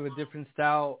little bit of a different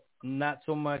style, not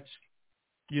so much,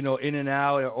 in and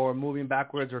out or moving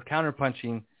backwards or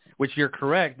counterpunching, which you're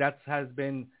correct. That has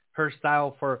been her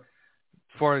style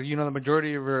for the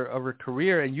majority of her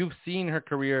career, and you've seen her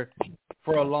career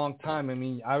for a long time. I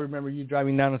mean, I remember you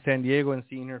driving down to San Diego and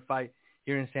seeing her fight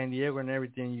here in San Diego and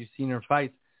everything. You've seen her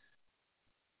fight.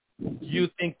 Do you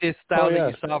think this style that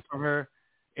you saw from her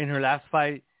in her last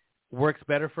fight works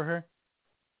better for her?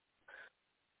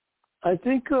 I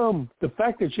think the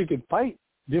fact that she can fight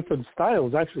different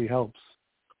styles actually helps,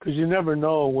 because you never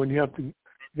know when you're going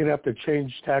to have to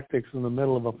change tactics in the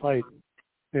middle of a fight.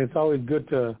 And it's always good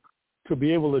to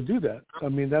be able to do that. I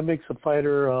mean, that makes a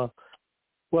fighter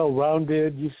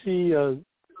well-rounded. You see,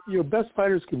 your best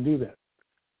fighters can do that.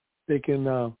 They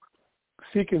can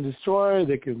seek and destroy.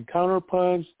 They can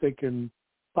counterpunch. They can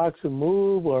box and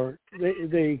move, or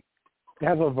they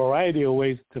have a variety of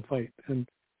ways to fight. And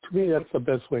to me, that's the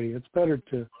best way. It's better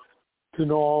to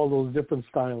know all those different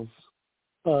styles.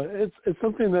 It's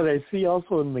something that I see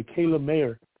also in Michaela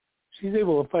Mayer. She's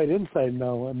able to fight inside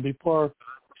now, and before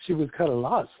she was kind of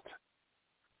lost.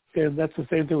 And that's the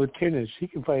same thing with Kenya. She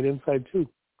can fight inside too.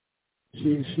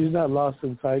 She's not lost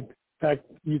inside. In fact,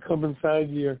 you come inside,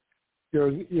 you're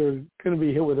going to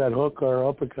be hit with that hook or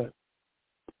uppercut.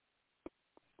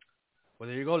 Well,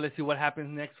 there you go. Let's see what happens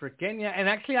next for Kenya. And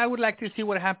actually, I would like to see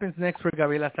what happens next for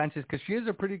Gabriela Sanchez, because she is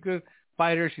a pretty good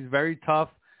fighter. She's very tough.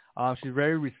 She's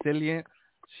very resilient.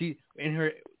 She in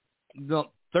her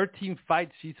 13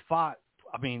 fights she's fought,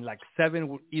 I mean, like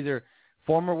 7 either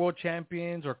former world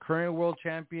champions or current world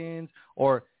champions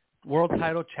or world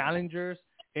title challengers.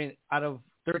 And out of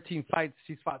 13 fights,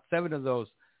 she's fought 7 of those,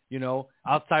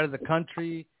 outside of the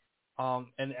country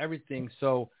and everything.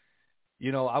 So,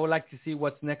 I would like to see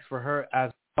what's next for her.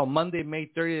 As on Monday, May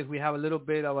 30th, we have a little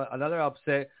bit of another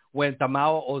upset when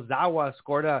Tamao Ozawa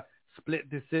scored a split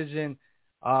decision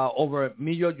over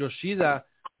Miyo Yoshida.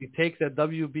 He takes a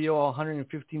WBO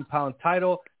 115-pound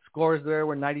title. Scores there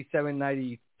were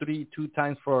 97-93 2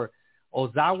 times for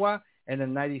Ozawa, and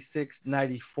then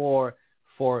 96-94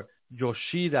 for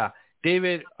Yoshida.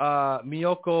 David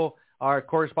Miyoko, our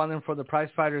correspondent for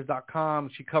thePrizeFighters.com,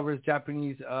 she covers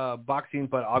Japanese boxing,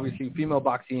 but obviously female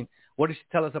boxing. What did she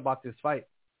tell us about this fight?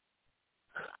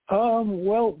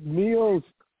 Well, Mio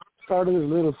started a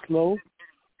little slow,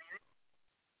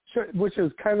 which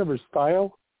is kind of her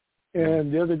style,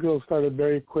 and the other girl started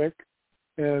very quick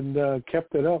and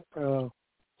kept it up.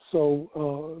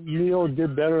 So Mio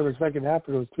did better in the second half,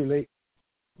 but it was too late.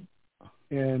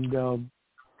 And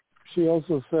she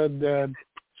also said that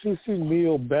she's seen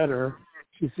Mio better.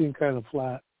 She seemed kind of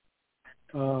flat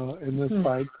in this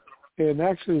fight. And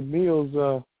actually,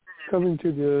 Mio's coming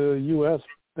to the U.S.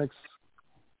 next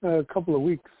couple of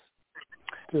weeks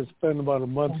to spend about a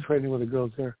month training with the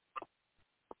girls there.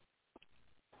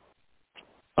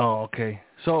 Oh, okay.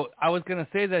 So I was gonna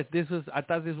say that I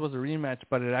thought this was a rematch,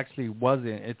 but it actually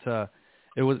wasn't.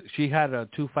 She had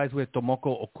 2 fights with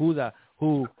Tomoko Okuda,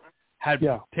 who had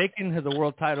taken the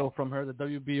world title from her, the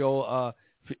WBO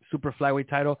super flyweight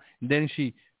title. And then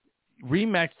she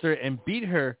rematched her and beat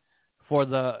her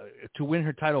to win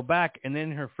her title back. And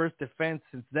then her first defense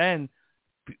since then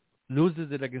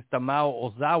loses it against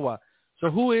Tamao Ozawa.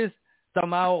 So who is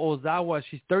Tamao Ozawa?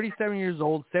 She's 37 years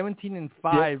old,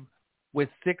 17-5 with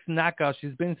 6 knockouts.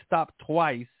 She's been stopped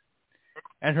twice,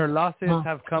 and her losses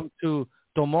have come to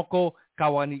Tomoko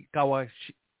Kawanishi,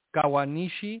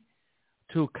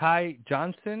 to Kai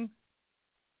Johnson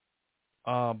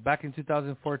back in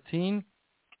 2014,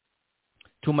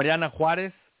 to Mariana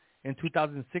Juarez in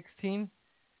 2016,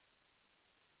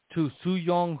 to Su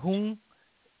Yong-hoon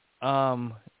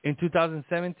in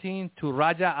 2017, to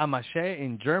Raja Amache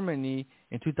in Germany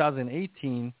in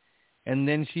 2018, and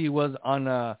then she was on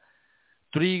a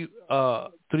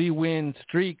 3-win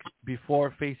streak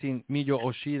before facing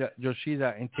Miyo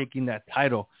Yoshida and taking that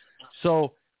title.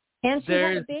 So, and she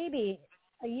had a baby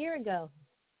a year ago.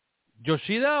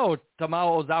 Yoshida or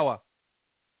Tamao Ozawa?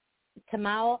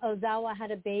 Tamao Ozawa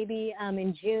had a baby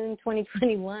in June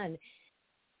 2021.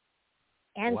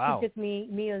 And she took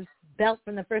Miyo's belt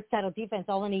from the first title defense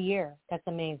all in a year. That's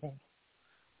amazing.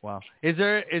 Wow. Is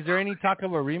there any talk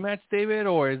of a rematch, David,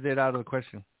 or is it out of the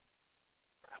question?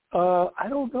 I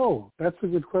don't know. That's a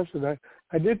good question.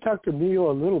 I did talk to Miyo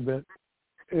a little bit,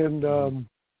 and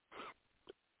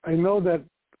I know that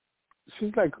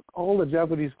she's like all the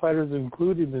Japanese fighters,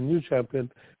 including the new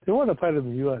champion. They want to fight in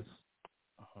the U.S.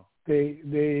 Uh-huh. They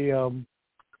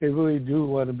really do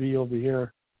want to be over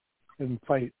here and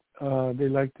fight. They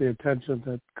like the attention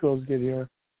that girls get here,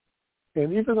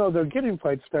 and even though they're getting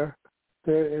fights there,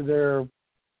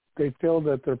 they feel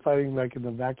that they're fighting like in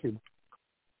a vacuum.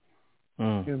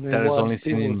 And they that is want only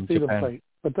seen in Japan. Japan. Fight.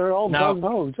 But they're all gung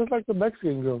ho, just like the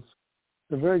Mexican girls.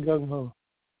 They're very gung ho.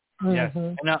 Yes.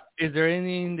 Now, is there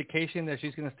any indication that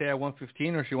she's going to stay at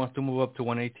 115 or she wants to move up to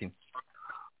 118?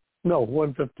 No,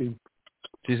 115.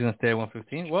 She's going to stay at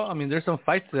 115? Well, I mean, there's some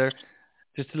fights there.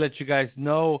 Just to let you guys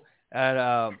know, at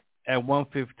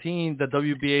 115, the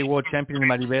WBA world champion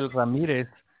Maribel Ramirez,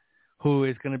 who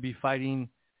is going to be fighting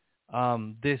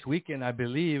this weekend, I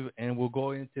believe, and we'll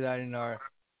go into that in our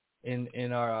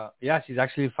she's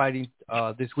actually fighting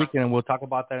this weekend, and we'll talk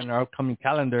about that in our upcoming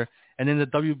calendar. And then the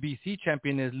WBC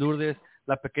champion is Lourdes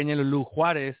La Pequeña Lulu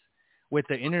Juarez, with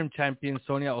the interim champion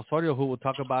Sonia Osorio, who we'll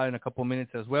talk about in a couple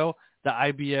minutes as well. The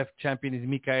IBF champion is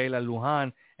Micaela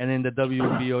Lujan, and then the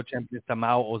WBO champion is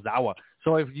Tamao Ozawa.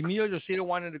 So if Yumio Yoshida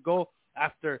wanted to go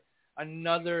after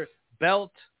another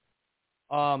belt,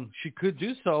 she could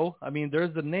do so. I mean,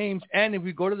 there's the names. And if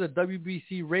we go to the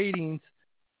WBC ratings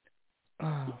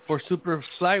for super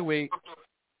flyweight,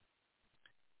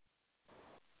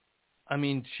 I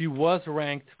mean, she was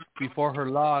ranked before her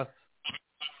loss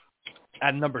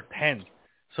at number 10.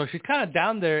 So she's kind of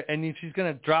down there, and she's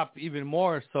going to drop even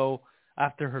more so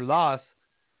after her loss.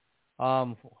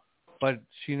 But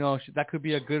she knows that could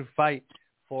be a good fight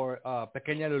for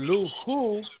Pequeña Lulu,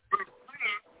 who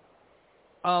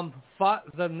fought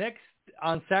the next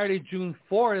on Saturday, June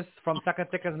 4th, from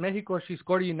Zacatecas, Mexico. She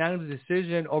scored a unanimous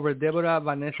decision over Deborah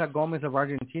Vanessa Gomez of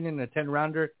Argentina in a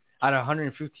 10-rounder at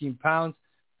 115 pounds,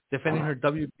 defending her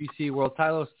WBC world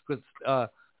title.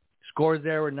 Scores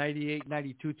there were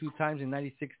 98-92 two times and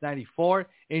 96-94.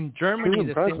 In Germany,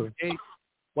 the same day.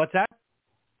 What's that?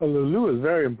 Lulu is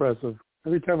very impressive.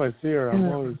 Every time I see her, I'm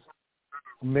always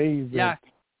amazed at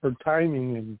her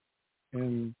timing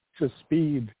and just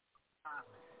speed.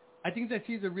 I think that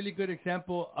she's a really good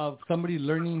example of somebody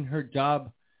learning her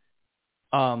job,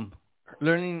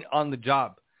 learning on the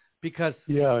job. Because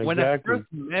when I first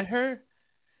met her,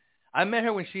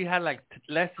 when she had like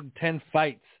less than 10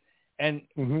 fights. And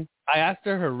I asked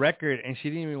her record, and she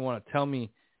didn't even want to tell me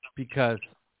because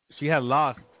she had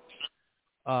lost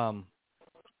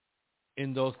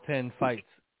in those 10 fights.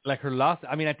 Like her loss,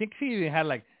 I mean, I think she even had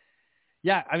like,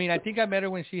 I think I met her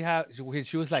when she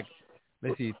was like,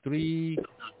 let's see, 3.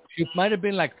 She might have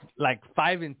been like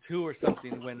 5-2 or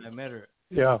something when I met her.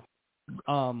 Yeah.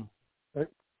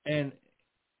 And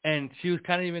she was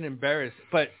kind of even embarrassed.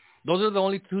 But those are the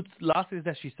only 2 losses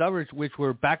that she suffered, which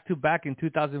were back-to-back in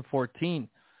 2014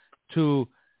 to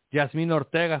Yasmin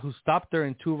Ortega, who stopped her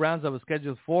in 2 rounds of a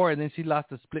scheduled 4, and then she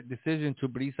lost a split decision to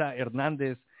Brisa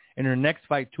Hernandez in her next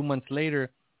fight 2 months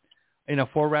later in a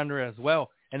 4-rounder as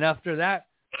well. And after that,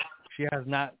 she has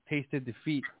not tasted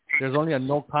defeat. There's only a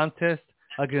no contest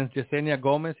against Yesenia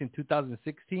Gomez in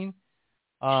 2016.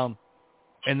 And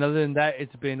other than that,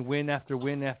 it's been win after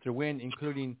win after win,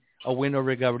 including a win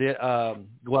over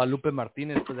Guadalupe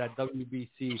Martinez for that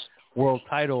WBC world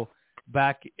title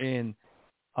back in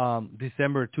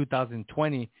December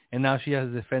 2020. And now she has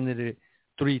defended it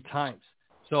 3 times.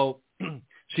 So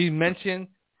she mentioned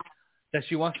that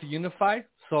she wants to unify.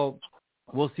 So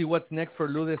we'll see what's next for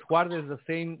Lourdes Juarez. The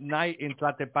same night in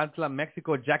Tlaltepantla,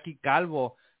 Mexico, Jackie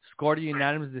Calvo scored a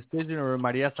unanimous decision over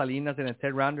Maria Salinas in a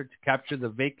 10-rounder to capture the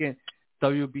vacant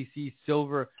WBC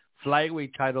silver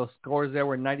flyweight title. Scores there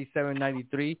were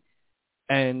 97-93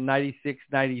 and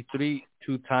 96-93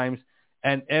 2 times.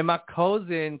 And Emma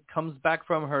Kozin comes back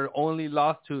from her only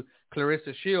loss to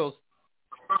Clarissa Shields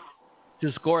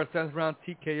to score a 7th round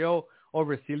TKO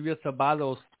over Silvia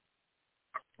Ceballos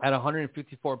at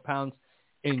 154 pounds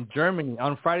in Germany.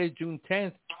 On Friday, June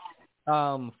 10th,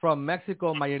 from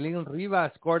Mexico, Mayelin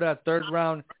Rivas scored a 3rd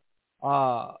round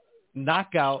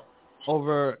knockout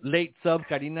over late sub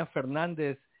Karina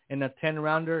Fernandez in a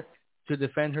 10-rounder to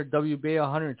defend her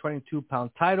WBA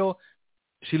 122-pound title.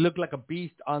 She looked like a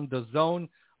beast on the zone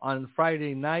on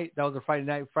Friday night. That was a Friday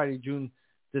night, Friday, June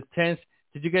the 10th.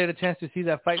 Did you get a chance to see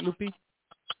that fight, Lupi?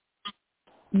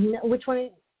 No, which one are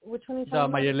you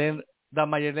talking The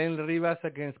Mayelin Rivas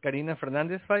against Karina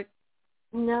Fernandez fight?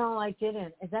 No, I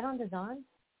didn't. Is that on the Zone?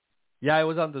 Yeah, it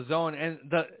was on the Zone. And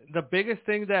the biggest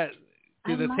thing that,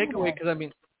 the takeaway, because I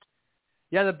mean,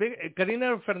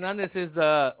 Karina Fernandez is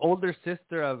the older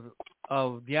sister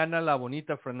of Diana La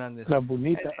Bonita Fernandez. La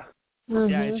Bonita.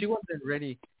 Yeah, and she wasn't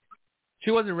ready.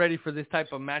 She wasn't ready for this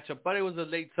type of matchup, but it was a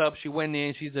late sub. She went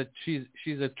in. She's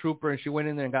a trooper, and she went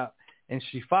in there and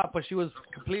she fought, but she was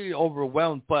completely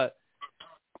overwhelmed. But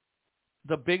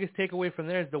the biggest takeaway from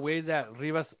there is the way that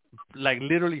Rivas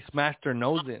literally smashed her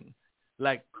nose in.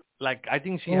 Like I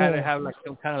think she had to have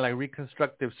some kind of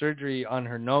reconstructive surgery on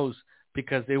her nose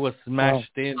because it was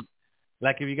smashed in.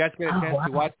 Like if you guys get a chance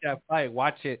to watch that fight,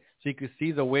 watch it so you could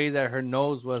see the way that her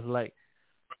nose was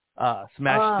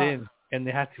smashed in, and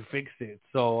they had to fix it.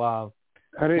 So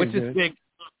which is big.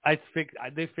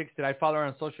 They fixed it. I follow her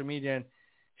on social media, and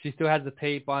she still has the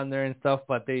tape on there and stuff,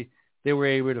 but they were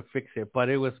able to fix it. But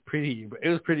it was pretty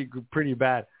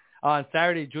bad. On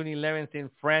Saturday, June 11th in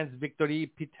France,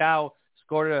 Victory Pitao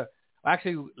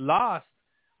lost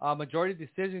a majority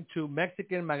decision to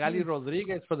Mexican Magali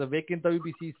Rodriguez for the vacant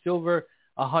WBC silver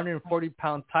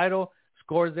 140-pound title.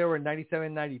 Scores there were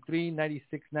 97-93,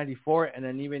 96-94, and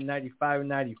an even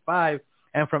 95-95.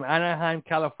 And from Anaheim,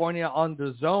 California, on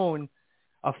the zone,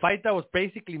 a fight that was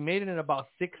basically made in about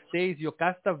 6 days,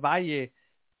 Yocasta Valle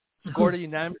scored a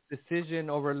unanimous decision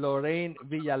over Lorraine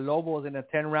Villalobos in a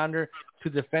 10-rounder to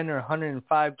defend her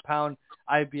 105-pound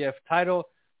IBF title.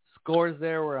 Scores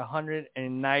there were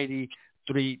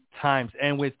 193 times.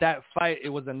 And with that fight, it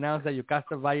was announced that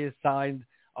Yocasta Valle signed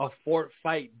a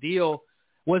 4-fight deal.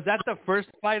 Was that the first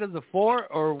fight of the 4,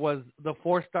 or was the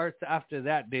 4 starts after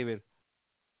that, David?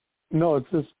 No,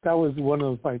 that was one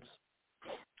of the fights.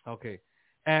 Okay.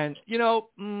 And,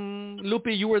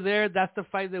 Lupi, you were there. That's the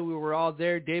fight that we were all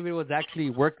there. David was actually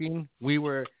working. We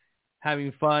were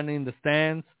having fun in the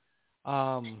stands.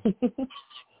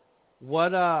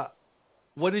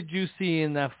 What did you see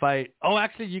in that fight? Oh,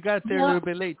 actually, you got there a little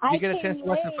bit late. Did you get a chance to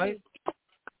watch the fight?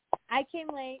 I came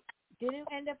late. Didn't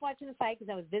end up watching the fight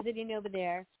because I was visiting over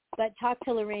there, but talked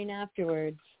to Lorraine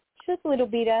afterwards. She was a little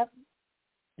beat up.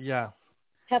 Yeah.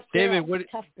 Tough girl. David,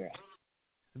 tough girl.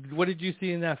 What did you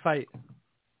see in that fight?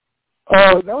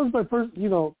 That was my first,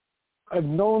 I've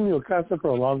known Yocasta for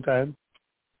a long time.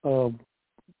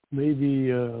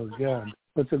 Maybe,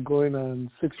 what's it going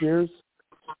on, 6 years?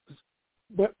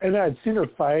 And I'd seen her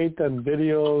fight and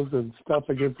videos and stuff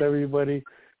against everybody.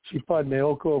 She fought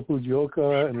Naoko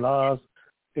Fujioka and lost.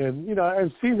 And,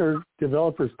 I've seen her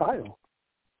develop her style.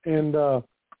 And,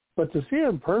 but to see her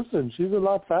in person, she's a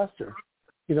lot faster.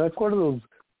 It's one of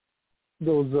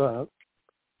those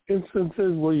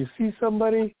instances where you see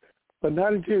somebody, but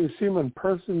not until you see them in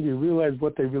person, do you realize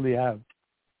what they really have.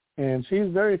 And she's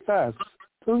very fast.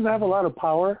 Doesn't have a lot of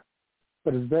power,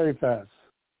 but is very fast.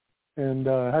 And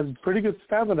has pretty good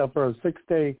stamina for a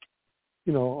 6-day,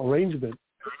 arrangement.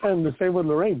 And the same with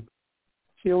Lorraine.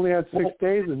 She only had 6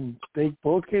 days, and they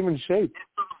both came in shape.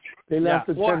 They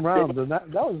lasted 10 rounds, and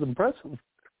that was impressive.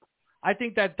 I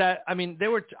think they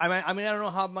were. I don't know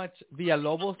how much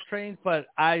Villalobos trained, but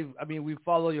we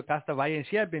follow Yocasta Valle, and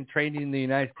she had been training in the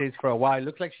United States for a while. It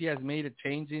looks like she has made a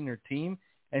change in her team,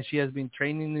 and she has been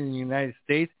training in the United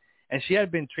States, and she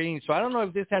had been training. So I don't know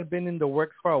if this had been in the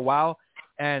works for a while,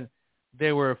 and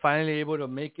they were finally able to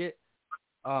make it.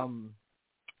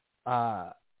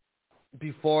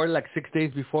 Before, like 6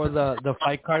 days before the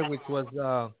fight card, which was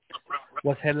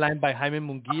headlined by Jaime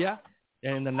Munguia,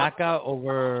 and the knockout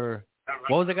over,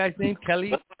 what was the guy's name?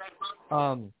 Kelly?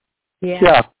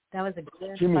 Yeah. That was a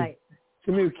good fight.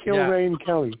 Jimmy Kilrain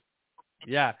Kelly.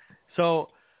 Yeah. So,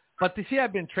 but she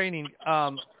had been training.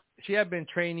 She had been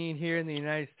training here in the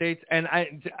United States, and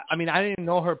I didn't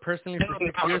know her personally for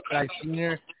 6 years, but I've seen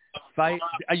her fight.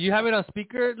 You have it on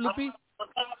speaker, Lupi?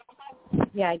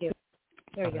 Yeah, I do.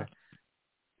 There we go.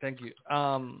 Thank you.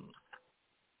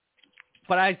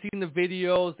 But I've seen the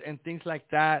videos and things like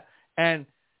that, and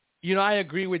I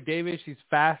agree with David. She's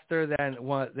faster than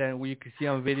what you can see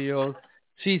on videos.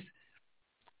 She's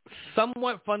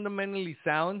somewhat fundamentally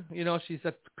sound. She's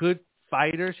a good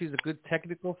fighter. She's a good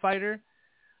technical fighter.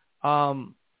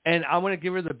 And I want to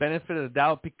give her the benefit of the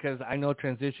doubt because I know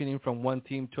transitioning from one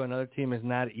team to another team is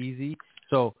not easy.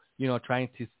 So trying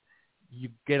to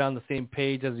get on the same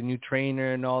page as a new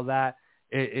trainer and all that.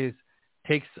 It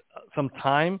takes some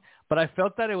time, but I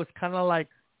felt that it was kind of like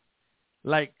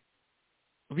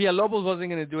Villalobos wasn't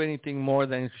going to do anything more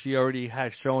than she already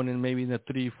had shown in maybe in the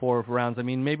 3-4 rounds.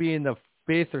 Maybe in the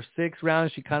 5th or 6th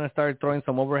round, she kind of started throwing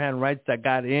some overhand rights that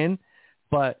got in,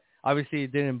 but obviously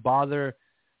it didn't bother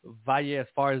Valle as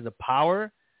far as the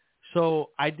power.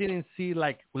 So I didn't see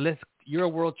you're a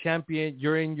world champion,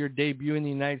 you're in your debut in the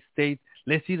United States.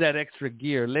 Let's see that extra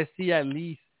gear. Let's see at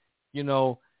least,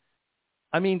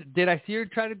 did I see her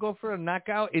try to go for a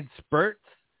knockout? It spurts,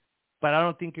 but I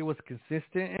don't think it was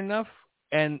consistent enough.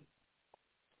 And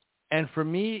for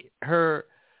me, her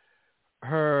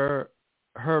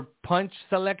punch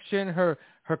selection, her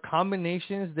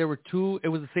combinations, there were two. It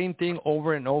was the same thing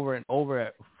over and over and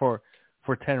over for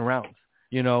 10 rounds,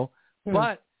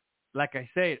 But like I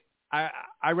said,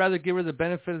 I rather give her the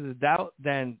benefit of the doubt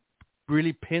than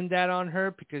really pin that on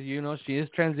her because she is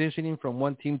transitioning from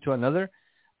one team to another.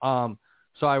 So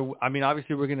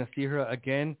obviously we're gonna see her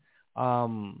again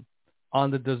on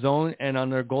the DAZN and on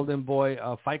their Golden Boy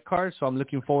fight card. So I'm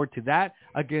looking forward to that.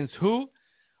 Against who?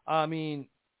 Now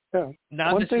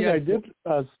one thing I did.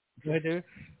 Go ahead, dude.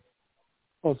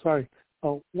 Oh, sorry.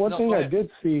 One thing I did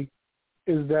see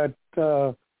is that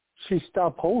she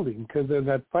stopped holding, because in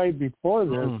that fight before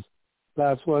this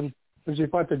last one, when she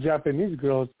fought the Japanese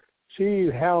girls, she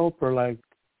held for like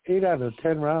 8 out of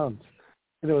 10 rounds.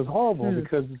 And it was horrible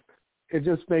because it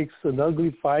just makes an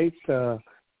ugly fight.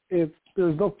 If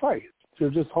there's no fight, she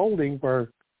was just holding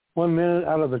for 1 minute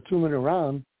out of the 2-minute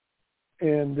round,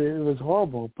 and it was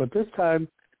horrible. But this time,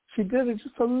 she did it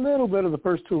just a little bit of the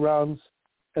first 2 rounds,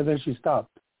 and then she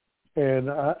stopped. And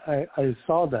I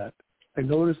saw that. I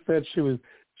noticed that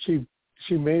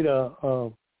she made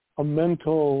a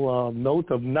mental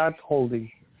note of not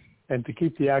holding and to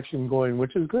keep the action going,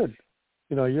 which is good.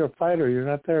 You know, you're a fighter. You're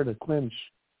not there to clinch.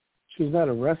 She's not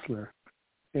a wrestler.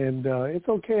 And it's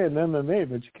okay in MMA,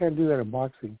 but you can't do that in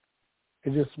boxing.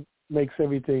 It just makes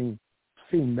everything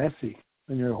seem messy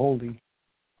when you're holding.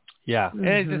 Yeah,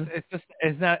 and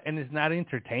it's not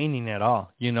entertaining at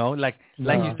all. You know, like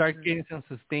you start getting some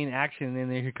sustained action,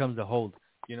 and then here comes the hold.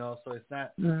 You know, so it's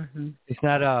not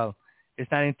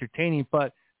it's not entertaining.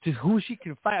 But to who she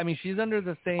can fight, I mean, she's under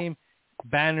the same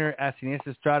banner as Inés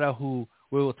Estrada, who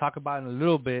we will talk about in a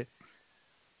little bit.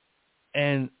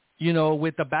 And you know,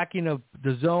 with the backing of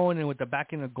the Zone and with the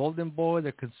backing of Golden Boy,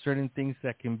 there are certain things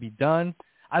that can be done.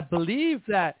 I believe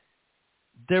that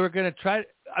they were going to try.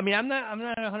 I mean, I'm not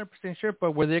 100% sure,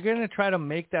 but were they going to try to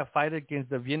make that fight against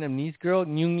the Vietnamese girl,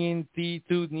 Nguyen Thi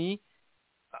Thu Nhi,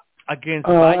 against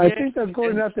Valle? I think that's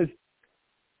going after.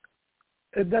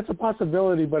 That's a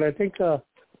possibility, but I think the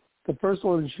first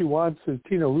one she wants is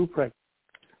Tina Luprecht.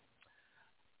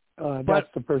 That's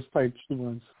the first fight she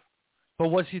wants. But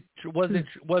was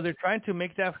they trying to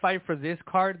make that fight for this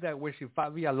card where she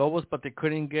fought Villalobos, but they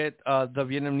couldn't get the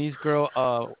Vietnamese girl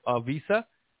a visa?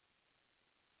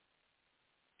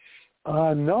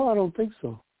 No, I don't think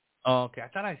so. Oh, okay. I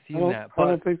thought I seen that. But I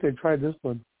don't think they tried this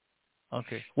one.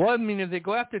 Okay. Well, I mean, if they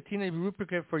go after Tina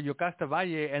Luprecht for Yokasta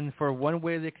Valle, and for one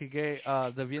way they could get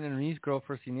the Vietnamese girl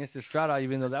for Inés Estrada,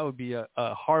 even though that would be a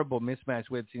horrible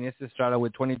mismatch with Inés Estrada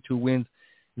with 22 wins,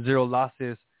 0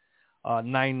 losses, 9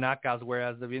 knockouts,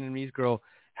 whereas the Vietnamese girl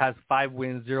has 5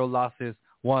 wins, 0 losses,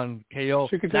 1 KO.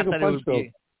 She could take a punch, though.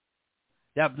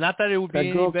 Yeah, not that it would be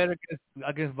any better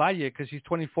against Valle, because she's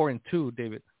 24-2,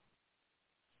 David.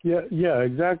 Yeah,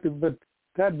 exactly. But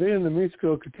that Vietnamese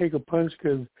girl could take a punch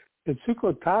because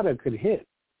Itsuko Tada could hit.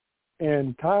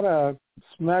 And Tada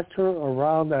smacked her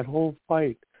around that whole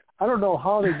fight. I don't know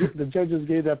how the judges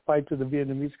gave that fight to the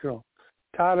Vietnamese girl.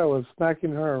 Tada was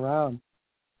smacking her around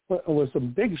with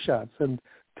some big shots. And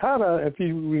Tada, if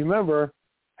you remember,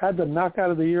 had the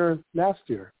knockout of the year last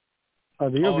year,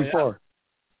 the year before.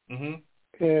 Yeah.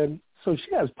 Mm-hmm. And so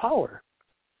she has power.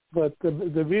 But the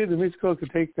Vietnamese girl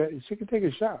could take that. She could take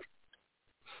a shot.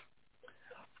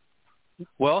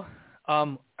 Well, I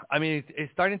mean,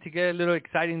 it's starting to get a little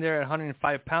exciting there at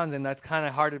 105 pounds, and that's kind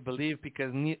of hard to believe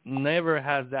because never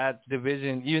has that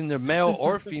division, even the male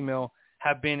or female,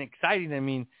 have been exciting. I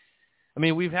mean,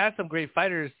 we've had some great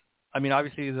fighters. I mean,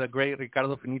 obviously, there's a great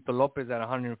Ricardo Finito Lopez at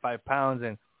 105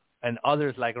 pounds, and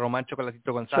others like Roman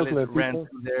Chocolatito Gonzalez ran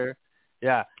through there.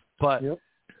 Yeah, but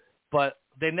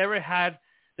they never had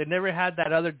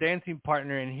that other dancing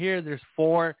partner. And here, there's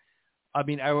 4. I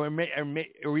mean, I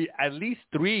remember at least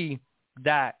 3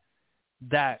 that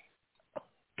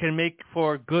can make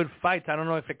for good fights. I don't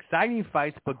know if exciting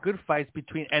fights, but good fights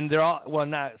between. And they're all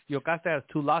not. Yokasta has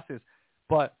 2 losses,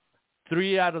 but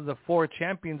 3 out of the 4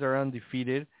 champions are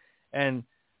undefeated. And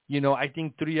I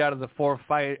think 3 out of the 4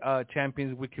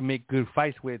 champions we can make good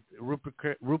fights with: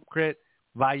 Rupkret,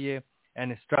 Valle,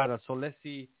 and Estrada. So let's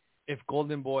see if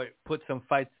Golden Boy puts some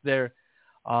fights there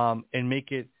and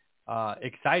make it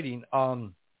exciting. I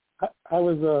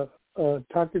was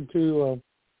talking to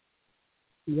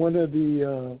one of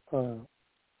the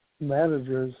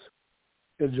managers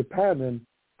in Japan, and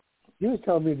he was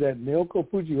telling me that Naoko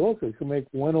Fujioka could make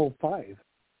 105.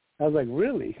 I was like,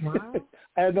 really? Wow.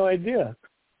 I had no idea.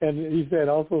 And he said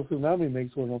also Tsunami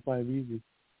makes 105 easy.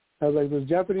 I was like, those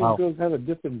Japanese girls have a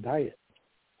different diet,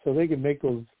 so they can make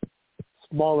those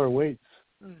smaller weights.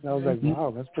 And I was like,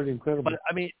 wow, that's pretty incredible. But,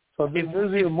 I mean, so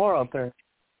there's even more out there.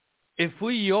 If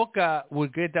Fujioka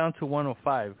would get down to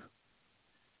 105,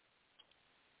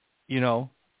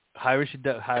 however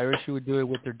she would do it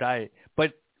with her diet.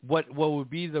 But what would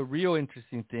be the real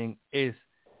interesting thing is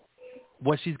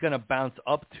what she's gonna bounce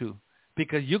up to,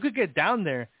 because you could get down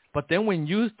there, but then when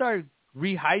you start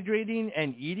rehydrating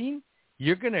and eating,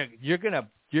 you're gonna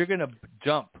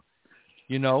jump,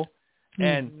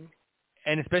 and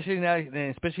especially now,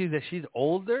 and especially that she's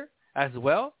older as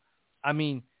well. I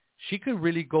mean, she could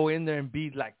really go in there and be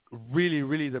like really,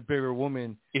 really the bigger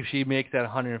woman if she makes that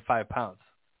 105 pounds.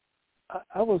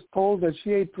 I was told that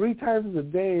she ate 3 times a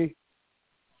day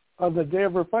on the day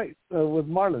of her fight with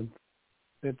Marlon.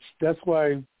 That's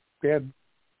why they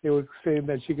were saying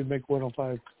that she could make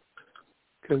 105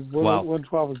 because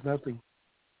 112 was nothing.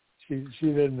 She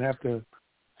didn't have to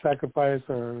sacrifice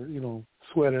or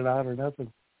sweat it out or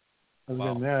nothing.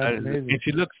 Wow. That's amazing. And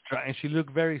she looked strong, and she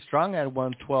looked very strong at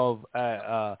 112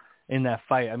 in that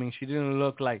fight. I mean, she didn't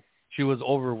look like she was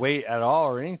overweight at all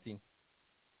or anything.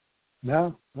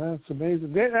 No, that's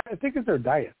amazing. I think it's their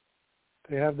diet.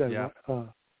 They have that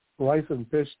rice and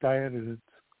fish diet, and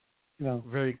it's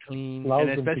very clean. Allows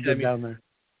and them to get down there.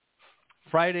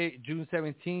 Friday, June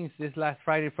 17th, this last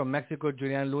Friday from Mexico,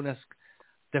 Juliana Luna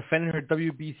defended her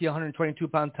WBC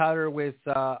 122-pound title with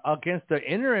against the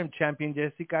interim champion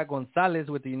Jessica Gonzalez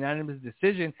with a unanimous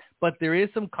decision. But there is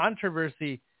some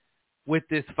controversy with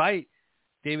this fight.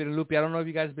 David and Lupi, I don't know if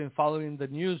you guys have been following the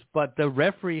news, but the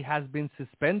referee has been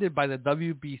suspended by the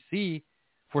WBC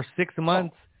for 6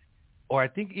 months, or I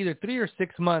think either 3 or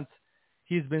 6 months.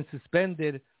 He's been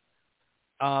suspended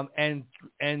and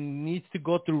needs to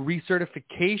go through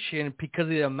recertification because of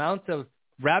the amount of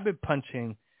rabbit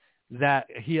punching that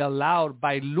he allowed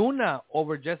by Luna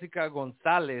over Jessica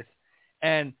Gonzalez.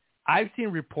 And I've seen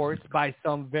reports by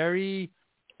some very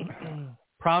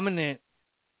prominent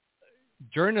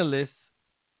journalists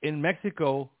in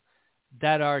Mexico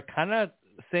that are kind of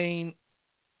saying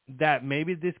that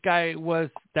maybe this guy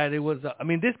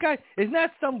this guy is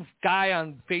not some guy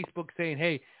on Facebook saying,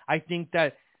 hey, I think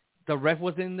that the ref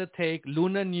was in the take,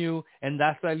 Luna knew, and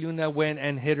that's why Luna went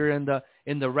and hit her in the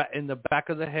back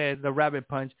of the head, the rabbit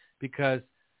punch, because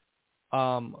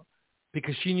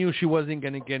she knew she wasn't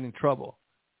going to get in trouble.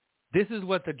 This is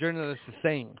what the journalist is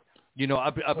saying.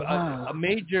 A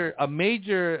major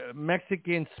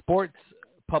Mexican sports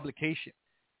publication,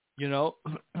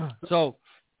 So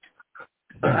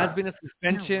there has been a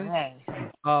suspension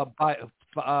of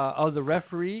the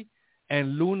referee,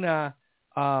 and Luna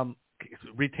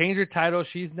retains her title.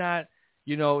 She's not,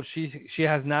 she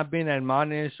has not been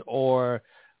admonished or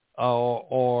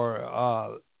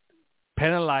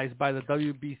penalized by the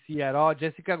WBC at all.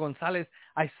 Jessica Gonzalez,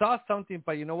 I saw something,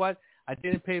 but you know what? I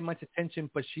didn't pay much attention,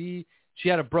 but she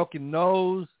had a broken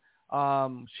nose.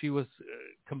 She was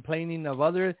complaining of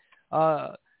other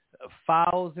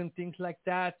fouls and things like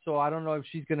that. So I don't know if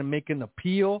she's going to make an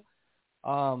appeal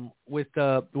with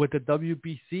the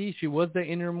WBC. She was the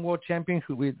interim world champion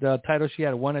with the title she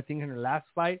had won, I think, in her last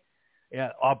fight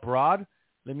abroad.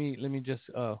 Let me just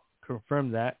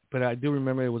confirm that. But I do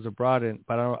remember it was abroad,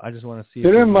 I just want to see.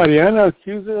 Didn't Mariana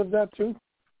accuse her of that too?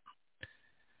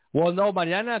 Well, no,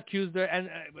 Mariana accused her, and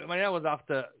Mariana was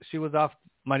off.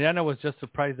 Mariana was just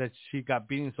surprised that she got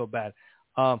beaten so bad.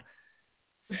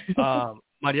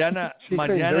 Mariana,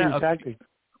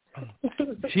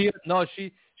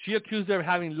 she accused her of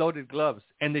having loaded gloves,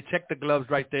 and they checked the gloves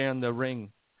right there in the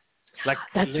ring.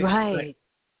 That's right.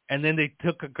 And then they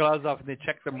took the gloves off and they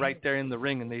checked them right there in the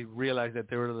ring, and they realized that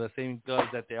they were the same gloves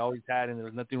that they always had, and there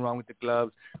was nothing wrong with the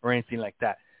gloves or anything like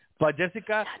that. But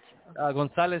Jessica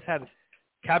Gonzalez had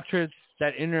captured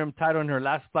that interim title in her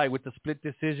last fight with the split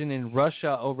decision in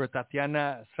Russia over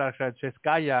Tatiana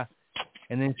Sarachevskaya,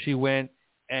 and then she went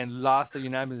and lost a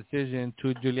unanimous decision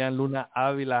to Juliana Luna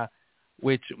Avila,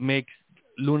 which makes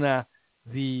Luna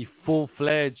the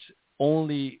full-fledged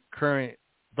only current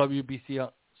WBC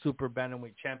super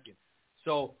bantamweight champion.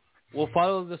 So we'll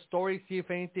follow the story, see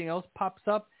if anything else pops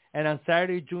up. And on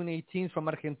Saturday, June 18th, from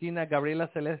Argentina, Gabriela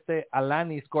Celeste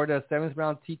Alani scored a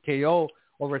 7th-round TKO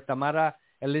over Tamara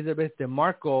Elizabeth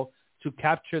DeMarco to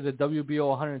capture the WBO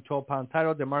 112-pound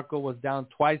title. DeMarco was down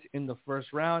twice in the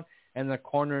first round, and the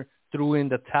corner threw in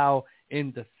the towel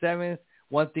in the 7th.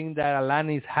 One thing that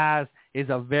Alanis has is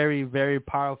a very, very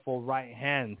powerful right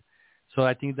hand. So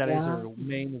I think that is her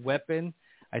main weapon.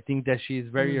 I think that she is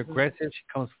very aggressive. She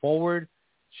comes forward.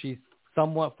 She's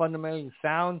somewhat fundamentally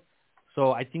sound.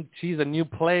 So I think she's a new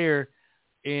player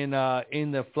in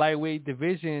the flyweight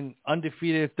division,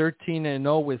 undefeated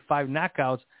 13-0 with 5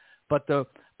 knockouts. But the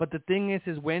thing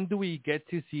is when do we get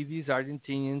to see these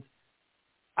Argentinians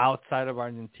outside of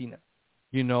Argentina?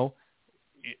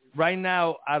 Right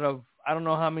now, out of I don't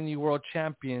know how many world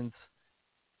champions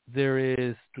there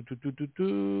is.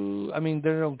 I mean,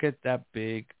 they don't get that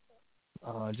big.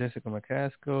 Jessica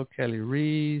McCaskill, Kelly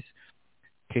Reese,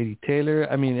 Katie Taylor.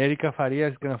 I mean, Erika Faria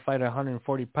is going to fight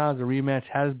 140 pounds. The rematch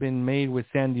has been made with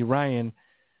Sandy Ryan.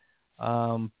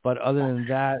 But other than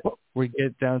that, we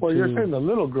get down to... Well, you're saying the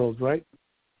little girls, right?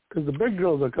 Because the big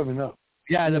girls are coming up.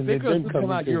 Yeah, the big girls will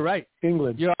come out. You're right.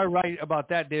 England. You are right about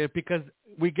that, David, because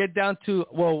we get down to...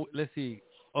 Well, let's see.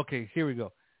 Okay, here we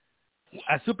go.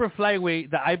 At super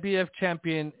flyweight, the IBF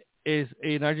champion is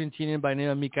an Argentinian by the name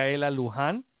of Micaela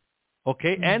Luján.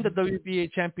 Okay, and the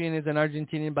WBA champion is an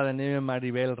Argentinian by the name of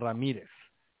Maribel Ramirez.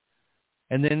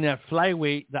 And then at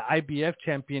flyweight, the IBF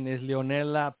champion is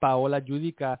Leonela Paola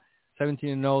Judica,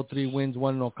 17-0, 3 wins,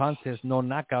 1 no contest, no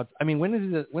knockouts. I mean,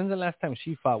 when's the last time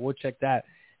she fought? We'll check that.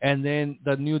 And then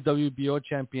the new WBO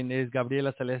champion is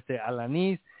Gabriela Celeste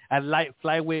Alanis. At light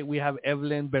flyweight, we have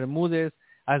Evelyn Bermudez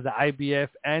as the IBF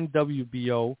and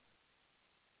WBO.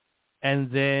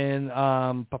 And then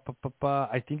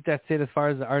I think that's it as far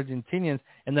as the Argentinians.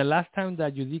 And the last time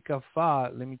that Judica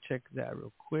fought, let me check that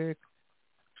real quick.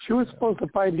 She was supposed to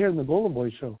fight here in the Golden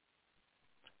Boy show.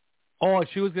 Oh,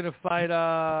 she was going to fight...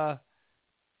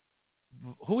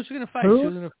 who was she going to fight?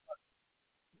 Who?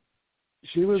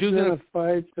 She was going to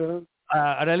fight...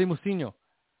 Arely Mucino.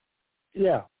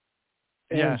 Yeah.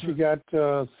 And she got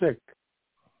sick.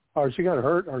 Or she got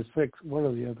hurt or sick, one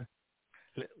or the other.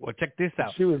 Well, check this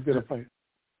out. She was going to fight.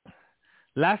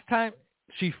 Last time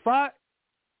she fought...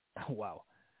 Wow.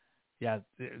 Yeah,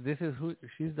 this is who...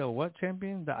 She's the what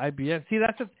champion? The IBF. See,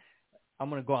 that's I'm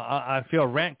going to go on. I feel a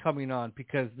rant coming on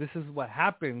because this is what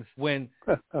happens when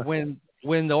the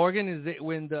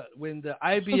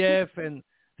IBF and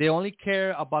they only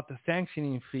care about the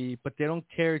sanctioning fee, but they don't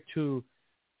care to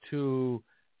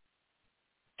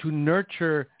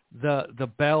nurture the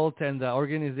belt and the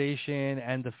organization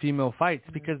and the female fights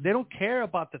because they don't care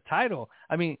about the title.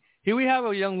 I mean, here we have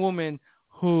a young woman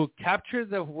who captured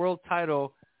the world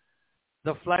title,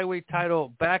 the flyweight title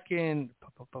back in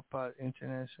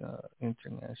international.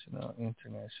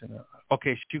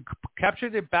 Okay, she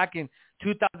captured it back in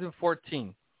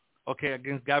 2014. Okay,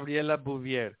 against Gabriela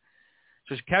Bouvier.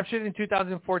 So she captured it in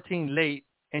 2014 late,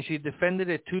 and she defended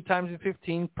it 2 times in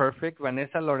 15, perfect.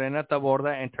 Vanessa Lorena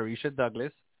Taborda and Tarisha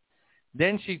Douglas.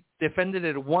 Then she defended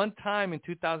it 1 time in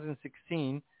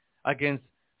 2016 against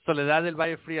Soledad del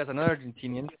Valle Frias, another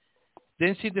Argentinian.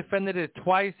 Then she defended it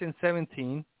twice in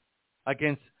 17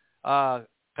 against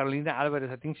Carolina Alvarez.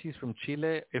 I think she's from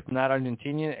Chile, if not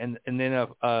Argentinian, and then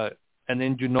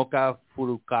Junoka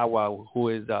Furukawa, who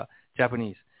is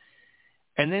Japanese.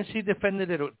 And then she defended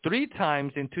it 3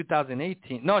 times in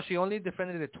 2018. No, she only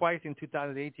defended it twice in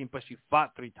 2018, but she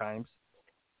fought 3 times.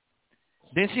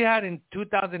 Then she had in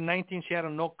 2019, she had a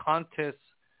no contest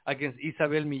against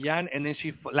Isabel Millan, and then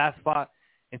she last fought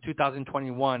in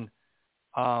 2021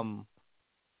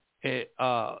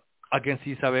 against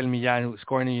Isabel Millan, who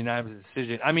scoring a unanimous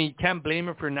decision. I mean, you can't blame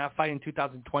her for not fighting in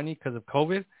 2020 because of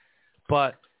COVID,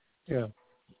 but yeah,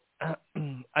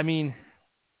 I mean,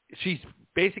 she's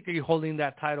basically holding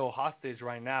that title hostage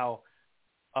right now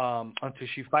until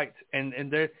she fights. And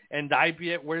the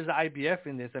IBF, where's the IBF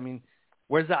in this? I mean,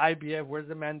 where's the IBF? Where's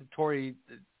the mandatory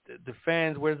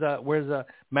defense? Where's the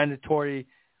mandatory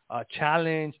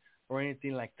challenge or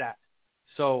anything like that?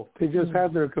 So they just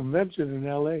had their convention in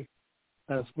L.A.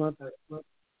 last month.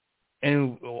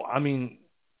 And I mean,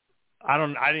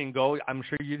 I didn't go. I'm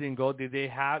sure you didn't go. Did they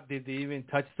even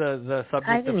touch the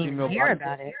subject of female boxing? I didn't hear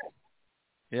about it.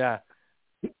 Yeah.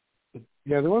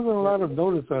 Yeah, there wasn't a lot of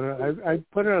notice on it. I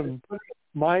put it on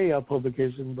my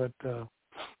publication, but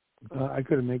I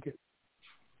couldn't make it.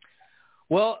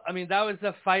 Well, I mean, that was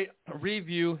the fight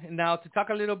review. Now, to talk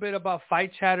a little bit about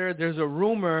Fight Chatter, there's a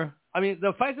rumor. I mean,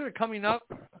 the fights that are coming up,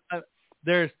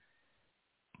 there's,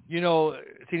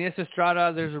 Inés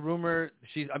Estrada, there's a rumor.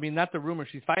 She's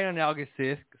fighting on August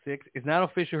 6th. It's not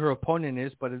official her opponent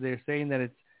is, but they're saying that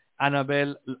it's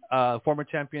Anabel, former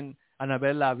champion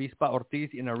Anabel La Avispa Ortiz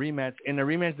in a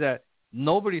rematch that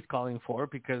nobody's calling for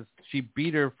because she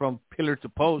beat her from pillar to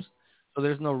post. So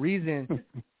there's no reason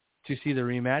to see the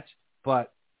rematch.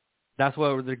 But that's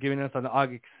what they're giving us on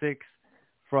August 6th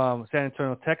from San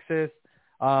Antonio, Texas.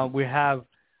 We have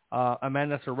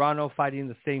Amanda Serrano fighting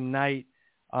the same night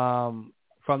from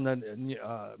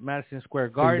the Madison Square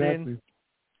Garden.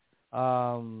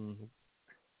 Exactly.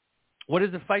 What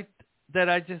is the fight that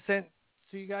I just sent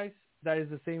to you guys? That is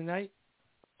the same night?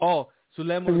 Oh,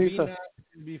 Zulem Urbina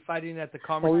will be fighting at the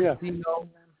Commerce Casino.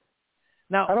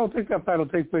 Now, I don't think that fight will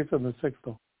take place on the 6th,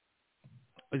 though.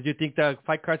 Do you think the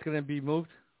fight card's going to be moved?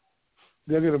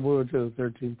 They're going to move it to the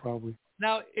 13th, probably.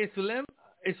 Now, is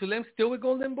Zulem still with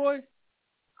Golden Boy?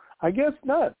 I guess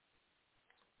not.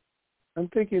 I'm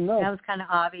thinking no. That was kind of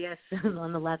obvious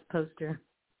on the last poster.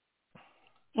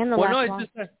 And the last one.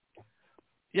 It's just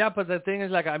yeah, but the thing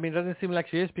is, it doesn't seem like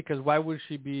she is because why would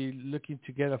she be looking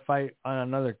to get a fight on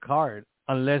another card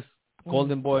unless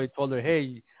Golden Boy told her,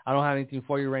 hey, I don't have anything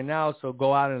for you right now, so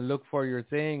go out and look for your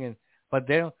thing. But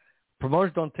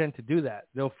promoters don't tend to do that.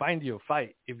 They'll find you a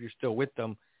fight if you're still with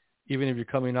them, even if you're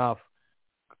coming off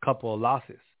a couple of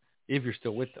losses. if you're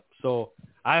still with them. So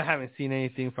I haven't seen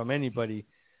anything from anybody.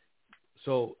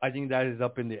 So I think that is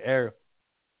up in the air.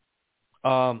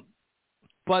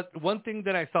 But one thing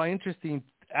that I saw interesting,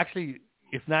 actually,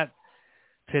 if not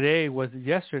today, was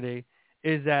yesterday,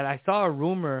 is that I saw a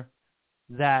rumor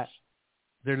that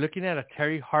they're looking at a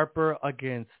Terry Harper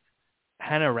against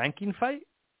Hannah Rankin fight.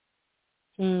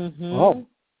 Mm-hmm. Oh,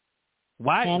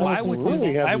 why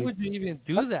would you even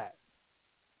do that?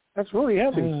 That's really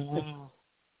heavy. Mm-hmm.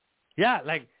 Yeah,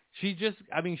 like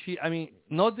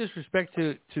no disrespect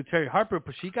to Terry Harper,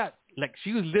 but she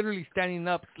was literally standing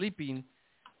up sleeping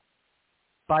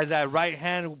by that right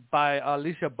hand by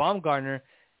Alicia Baumgartner,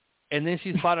 and then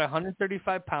she's fought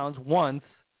 135 pounds once,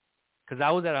 because I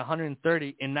was at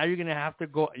 130, and now you're gonna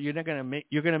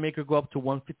make her go up to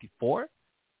 154.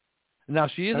 Now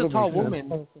she is a tall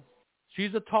woman.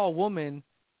 She's a tall woman,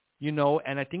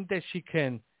 and I think that she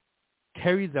can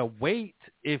carry the weight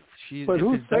if she's. But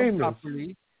who's saying this?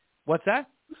 Properly. What's that?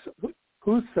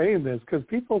 Who's saying this? Because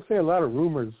people say a lot of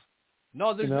rumors.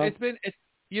 No, It's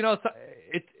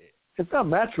not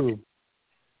Matchroom.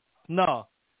 No,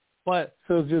 but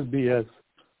so it's just BS.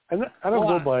 I don't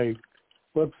go by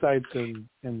websites and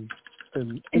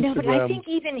Instagram. No, but I think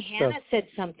even Hannah said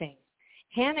something.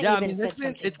 Hannah said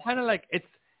something. It's kind of like it's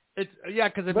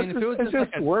because if it was it's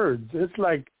just words. It's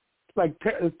like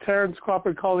Terrence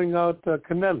Crawford calling out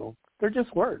Canelo. They're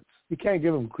just words. You can't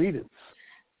give them credence.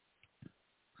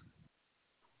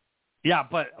 Yeah,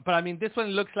 but I mean, this one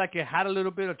looks like it had a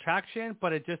little bit of traction,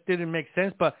 but it just didn't make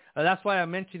sense. But that's why I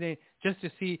mentioned it, just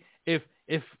to see if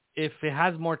it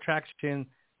has more traction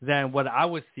than what I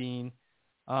was seeing.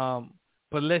 But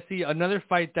let's see, another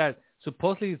fight that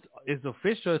supposedly is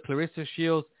official, Clarissa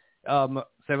Shields,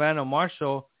 Savannah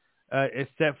Marshall, is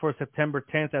set for September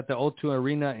 10th at the O2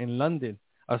 Arena in London.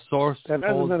 A source that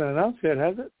hasn't been announced yet,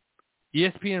 has it?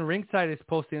 ESPN Ringside is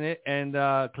posting it, and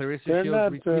Clarissa Shields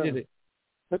retweeted it.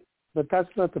 But that's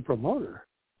not the promoter.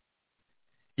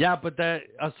 Yeah, but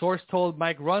a source told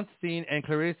Mike Runstein, and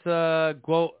Clarissa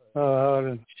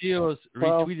Shields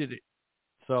retweeted it.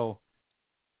 So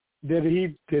did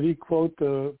he quote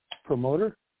the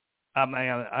promoter? I'm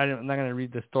not gonna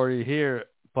read the story here,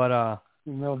 but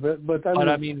no, but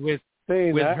I mean with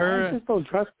her, I just don't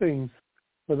trust things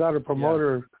without a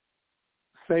promoter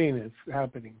saying it's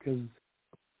happening, because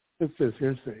it's just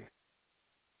hearsay.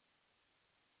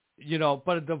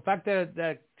 But the fact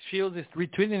that Shields is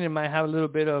retweeting it might have a little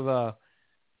bit of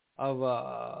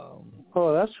oh,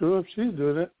 that's true. If she's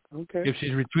doing it, okay. If she's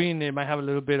retweeting it, it might have a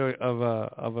little bit of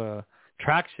a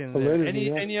traction there.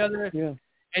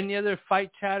 Any other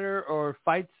fight chatter or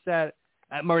fights that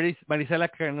Marisela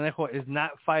Carnejo is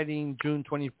not fighting June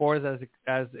 24th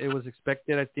as it was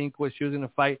expected? I think she was going to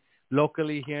fight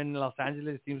locally here in Los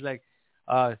Angeles. It seems like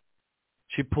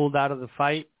she pulled out of the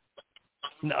fight.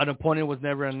 An opponent was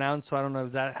never announced, so I don't know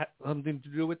if that had something to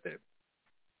do with it.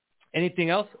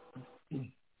 Anything else?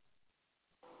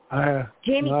 I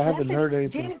haven't heard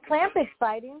anything. Jamie Clampet's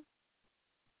fighting.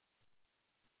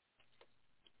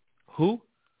 Who?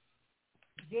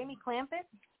 Jamie Clampett.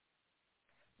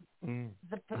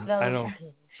 I know.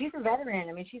 She's a veteran.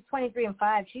 I mean, she's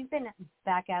 23-5. She's been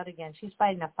back out again. She's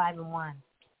fighting at 5-1.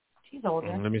 She's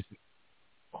older. Let me see.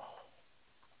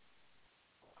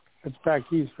 It's back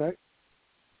east, right?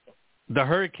 The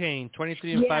Hurricane,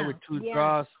 23-5 with 2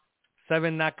 draws,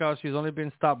 7 knockouts. She's only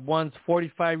been stopped once.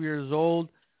 45 years old,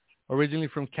 originally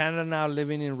from Canada, now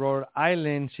living in Rhode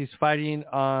Island. She's fighting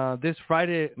this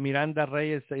Friday, Miranda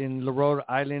Reyes in Rhode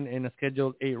Island in a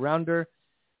scheduled 8-rounder.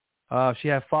 She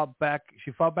fought back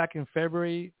in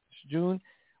February, June.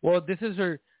 Well, this is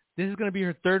going to be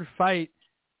her third fight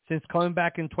since coming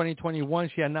back in 2021.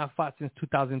 She had not fought since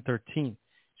 2013.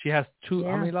 She has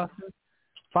how many losses?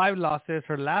 5 losses.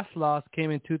 Her last loss came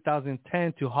in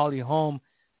 2010 to Holly Holm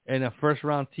in a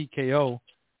first-round TKO.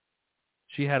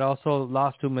 She had also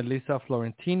lost to Melissa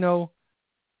Florentino,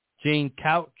 Jane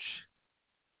Couch,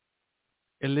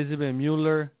 Elizabeth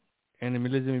Mueller, and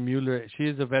Elizabeth Mueller. She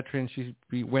is a veteran. She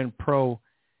went pro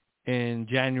in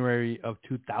January of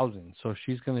 2000. So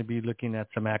she's going to be looking at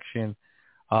some action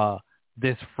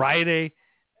this Friday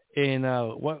in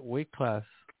what weight class?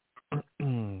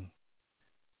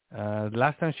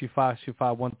 Last time she fought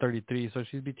 133, so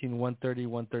she's between 130,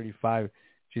 135.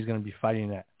 She's going to be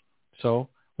fighting at. So,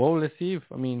 well, let's see if,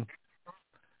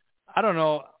 I don't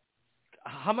know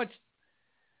how much,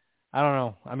 I don't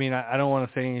know. I don't want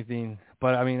to say anything,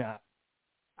 but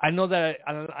I know that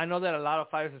a lot of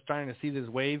fighters are starting to see this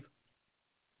wave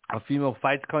of female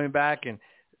fights coming back and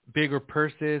bigger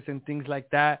purses and things like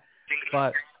that.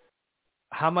 But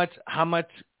how much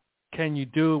can you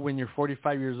do when you're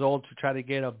 45 years old to try to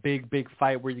get a big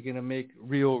fight where you're going to make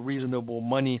real reasonable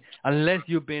money unless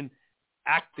you've been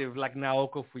active like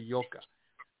Naoko Fukuoka,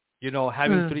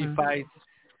 having three fights,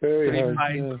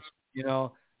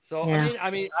 So, yeah.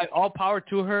 I mean, all power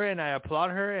to her, and I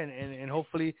applaud her, and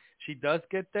hopefully she does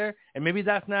get there. And maybe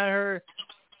that's not her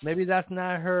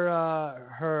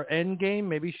her end game.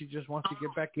 Maybe she just wants to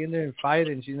get back in there and fight,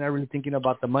 and she's not really thinking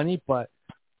about the money. But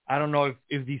I don't know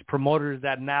if these promoters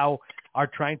that now are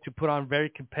trying to put on very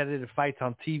competitive fights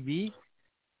on TV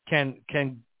can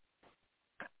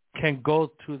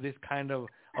go to this kind of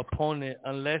opponent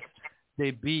unless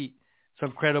they beat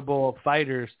some credible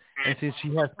fighters. And since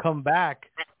she has come back,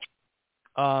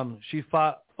 she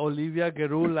fought Olivia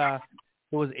Gerula,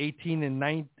 who was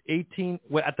 18.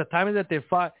 Well, at the time that they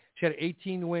fought, she had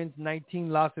 18 wins, 19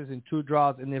 losses, and 2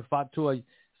 draws, and they fought to a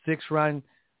 6-round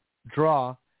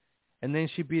draw. And then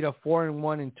she beat a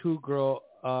 4-1 and 2 girl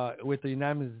with a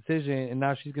unanimous decision, and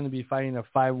now she's going to be fighting a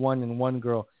 5-1 and 1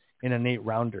 girl in an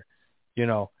 8-rounder.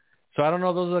 So I don't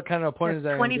know. Those are the kind of opponents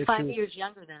that 25 years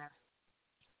younger than her.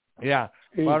 Yeah,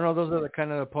 but I don't know. Those are the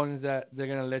kind of opponents that they're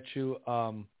going to let you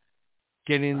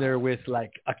get in there with,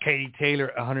 like a Katie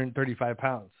Taylor, 135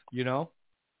 pounds. Yeah,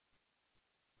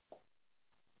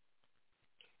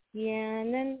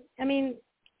 and then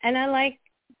and I like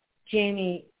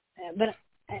Jamie, but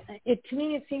to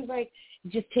me it seems like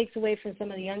it just takes away from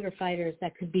some of the younger fighters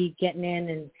that could be getting in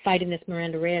and fighting this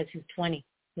Miranda Reyes who's 20,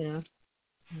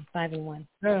 5-1.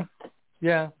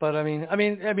 Yeah, but I mean,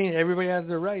 everybody has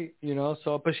their right,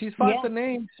 So, but she's fought the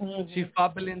names. Mm-hmm. She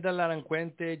fought Belinda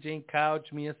Larancuente, Jane Couch,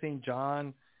 Mia St.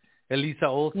 John, Elisa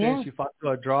Olsen. Yeah. She fought to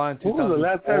a draw in 2004. Who was the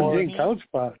last time Jane Couch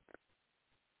fought?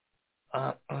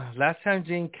 Last time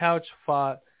Jane Couch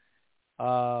fought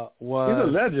was... She's a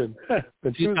legend,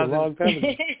 but she was a long time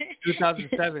ago.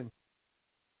 2007.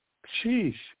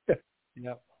 Sheesh.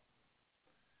 Yep.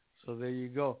 So there you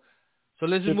go. So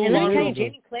let's just move on. And let me tell you,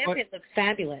 Jamie Clampett looks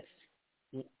fabulous.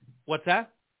 What's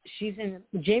that?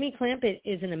 Jamie Clampett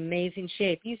is in amazing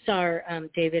shape. You saw her,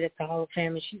 David, at the Hall of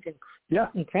Fame, and she's in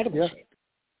incredible shape.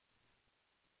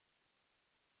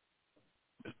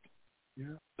 Yeah.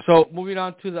 So moving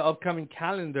on to the upcoming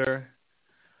calendar,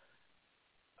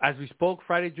 as we spoke,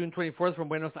 Friday, June 24th from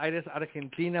Buenos Aires,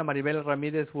 Argentina, Maribel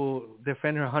Ramirez will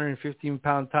defend her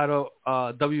 115-pound title,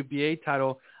 WBA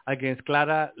title, against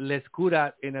Clara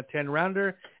Lescura in a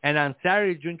 10-rounder. And on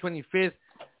Saturday, June 25th,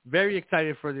 very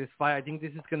excited for this fight. I think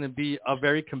this is going to be a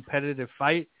very competitive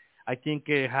fight. I think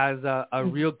it has a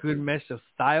real good mesh of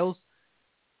styles.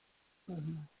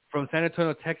 Mm-hmm. From San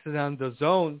Antonio, Texas, on the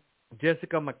zone,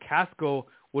 Jessica McCaskill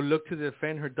will look to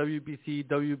defend her WBC,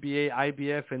 WBA,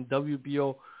 IBF, and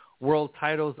WBO world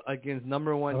titles against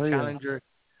number one challenger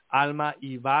Alma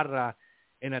Ibarra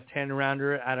in a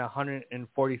 10-rounder at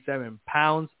 147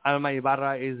 pounds. Alma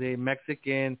Ibarra is a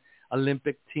Mexican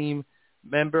Olympic team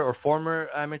member or former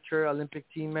amateur Olympic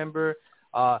team member.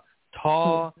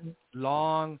 Tall,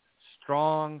 long,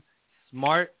 strong,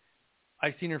 smart.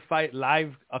 I've seen her fight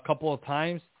live a couple of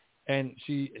times, and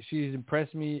she's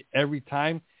impressed me every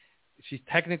time. She's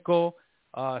technical.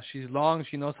 She's long.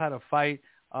 She knows how to fight.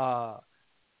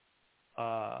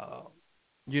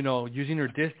 Using her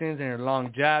distance and her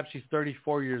long jab. She's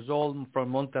 34 years old,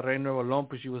 from Monterrey, Nuevo León,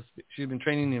 but she's been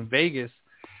training in Vegas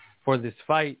for this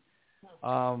fight.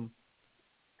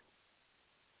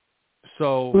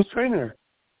 So who's training her?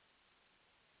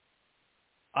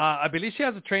 I believe she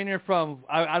has a trainer from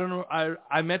I don't know.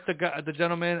 I met the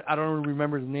gentleman. I don't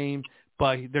remember his name,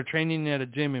 but they're training at a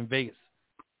gym in Vegas.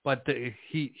 But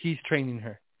he's training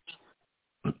her.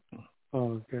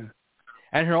 Oh, okay.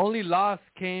 And her only loss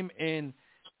came in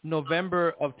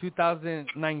November of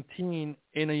 2019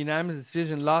 in a unanimous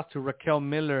decision loss to Raquel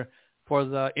Miller for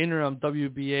the interim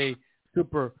WBA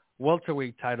super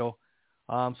welterweight title.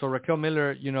 So Raquel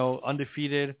Miller,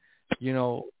 undefeated,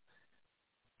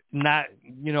 not,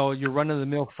 your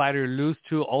run-of-the-mill fighter, lose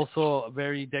to also a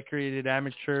very decorated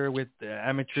amateur with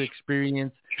amateur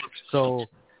experience. So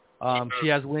she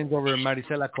has wins over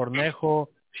Marisela Cornejo.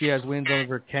 She has wins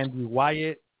over Candy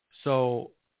Wyatt.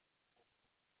 So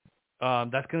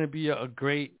that's going to be a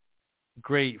great,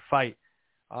 great fight.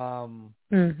 Any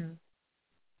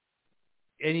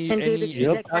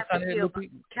thoughts on it, Lupi?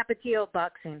 Capetillo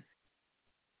boxing.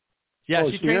 Yeah,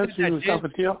 she trains at that gym.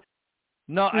 Capetillo?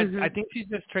 No, I think she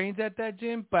just trains at that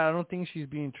gym, but I don't think she's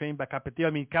being trained by Capetillo.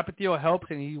 I mean, Capetillo helps,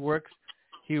 and he works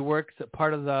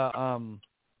part of the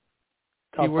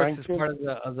he works as part of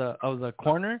the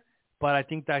corner, but I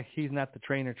think that he's not the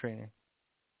trainer.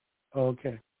 Oh,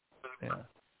 okay. Yeah.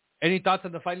 Any thoughts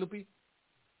on the fight, Lupi?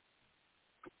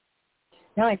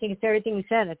 No, I think it's everything you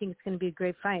said. I think it's going to be a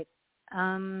great fight.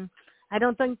 I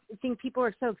don't think people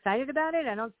are so excited about it.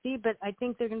 I don't see, but I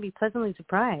think they're going to be pleasantly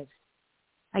surprised.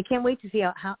 I can't wait to see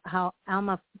how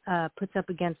Alma puts up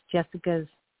against Jessica's,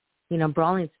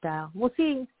 brawling style. We'll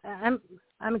see.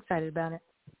 I'm excited about it.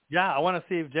 Yeah, I want to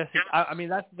see if Jessica. I mean,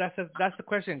 that's the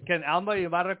question. Can Alma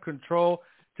Ibarra control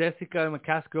Jessica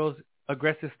McCaskill's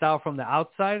aggressive style from the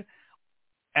outside,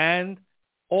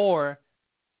 or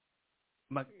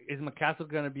is McCaskill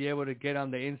going to be able to get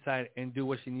on the inside and do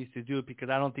what she needs to do? Because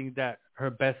I don't think that her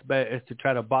best bet is to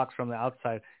try to box from the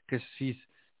outside, because she's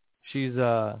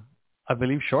I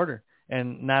believe shorter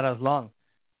and not as long.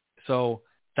 So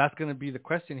that's going to be the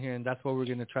question here, and that's what we're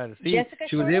going to try to see. Jessica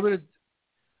she was able to.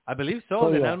 I believe so.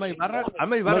 Oh, Then yeah. Alma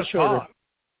Ibarra's tall.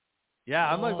 Yeah,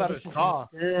 Alma Ibarra's tall.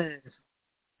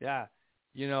 Yeah,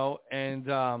 and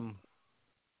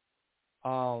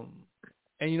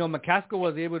McCaskill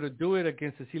was able to do it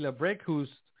against Cecilia Breakhus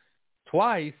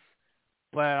twice,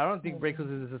 but I don't think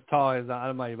Breakhus is as tall as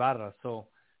Alma Ibarra. So,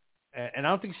 and I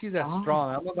don't think she's as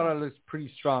strong. Alma Ibarra looks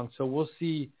pretty strong. So we'll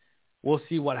see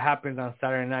what happens on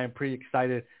Saturday night. I'm pretty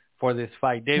excited for this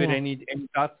fight. David, any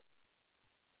thoughts?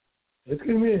 It's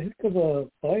going to be a heck of a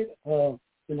fight,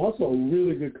 and also a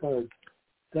really good card.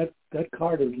 That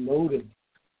card is loaded.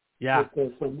 Yeah.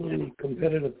 With so many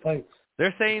competitive fights.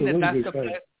 They're saying it's that's really the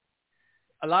best.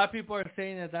 A lot of people are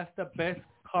saying that that's the best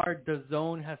card the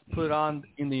Zone has put on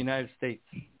in the United States.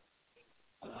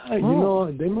 They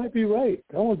might be right.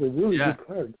 That was a really good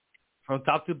card. From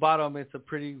top to bottom, it's a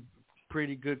pretty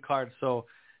good card. So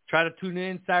try to tune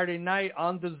in Saturday night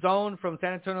on the Zone from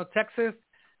San Antonio, Texas.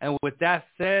 And with that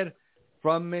said,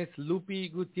 from Miss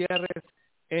Lupi Gutierrez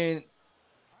in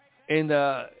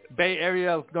the Bay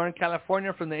Area of Northern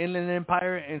California, from the Inland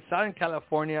Empire in Southern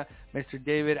California, Mr.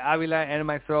 David Avila, and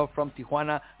myself from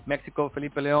Tijuana, Mexico,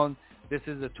 Felipe Leon. This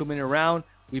is a 2-minute round.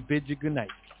 We bid you good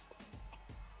night.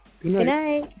 Good night. Good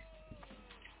night.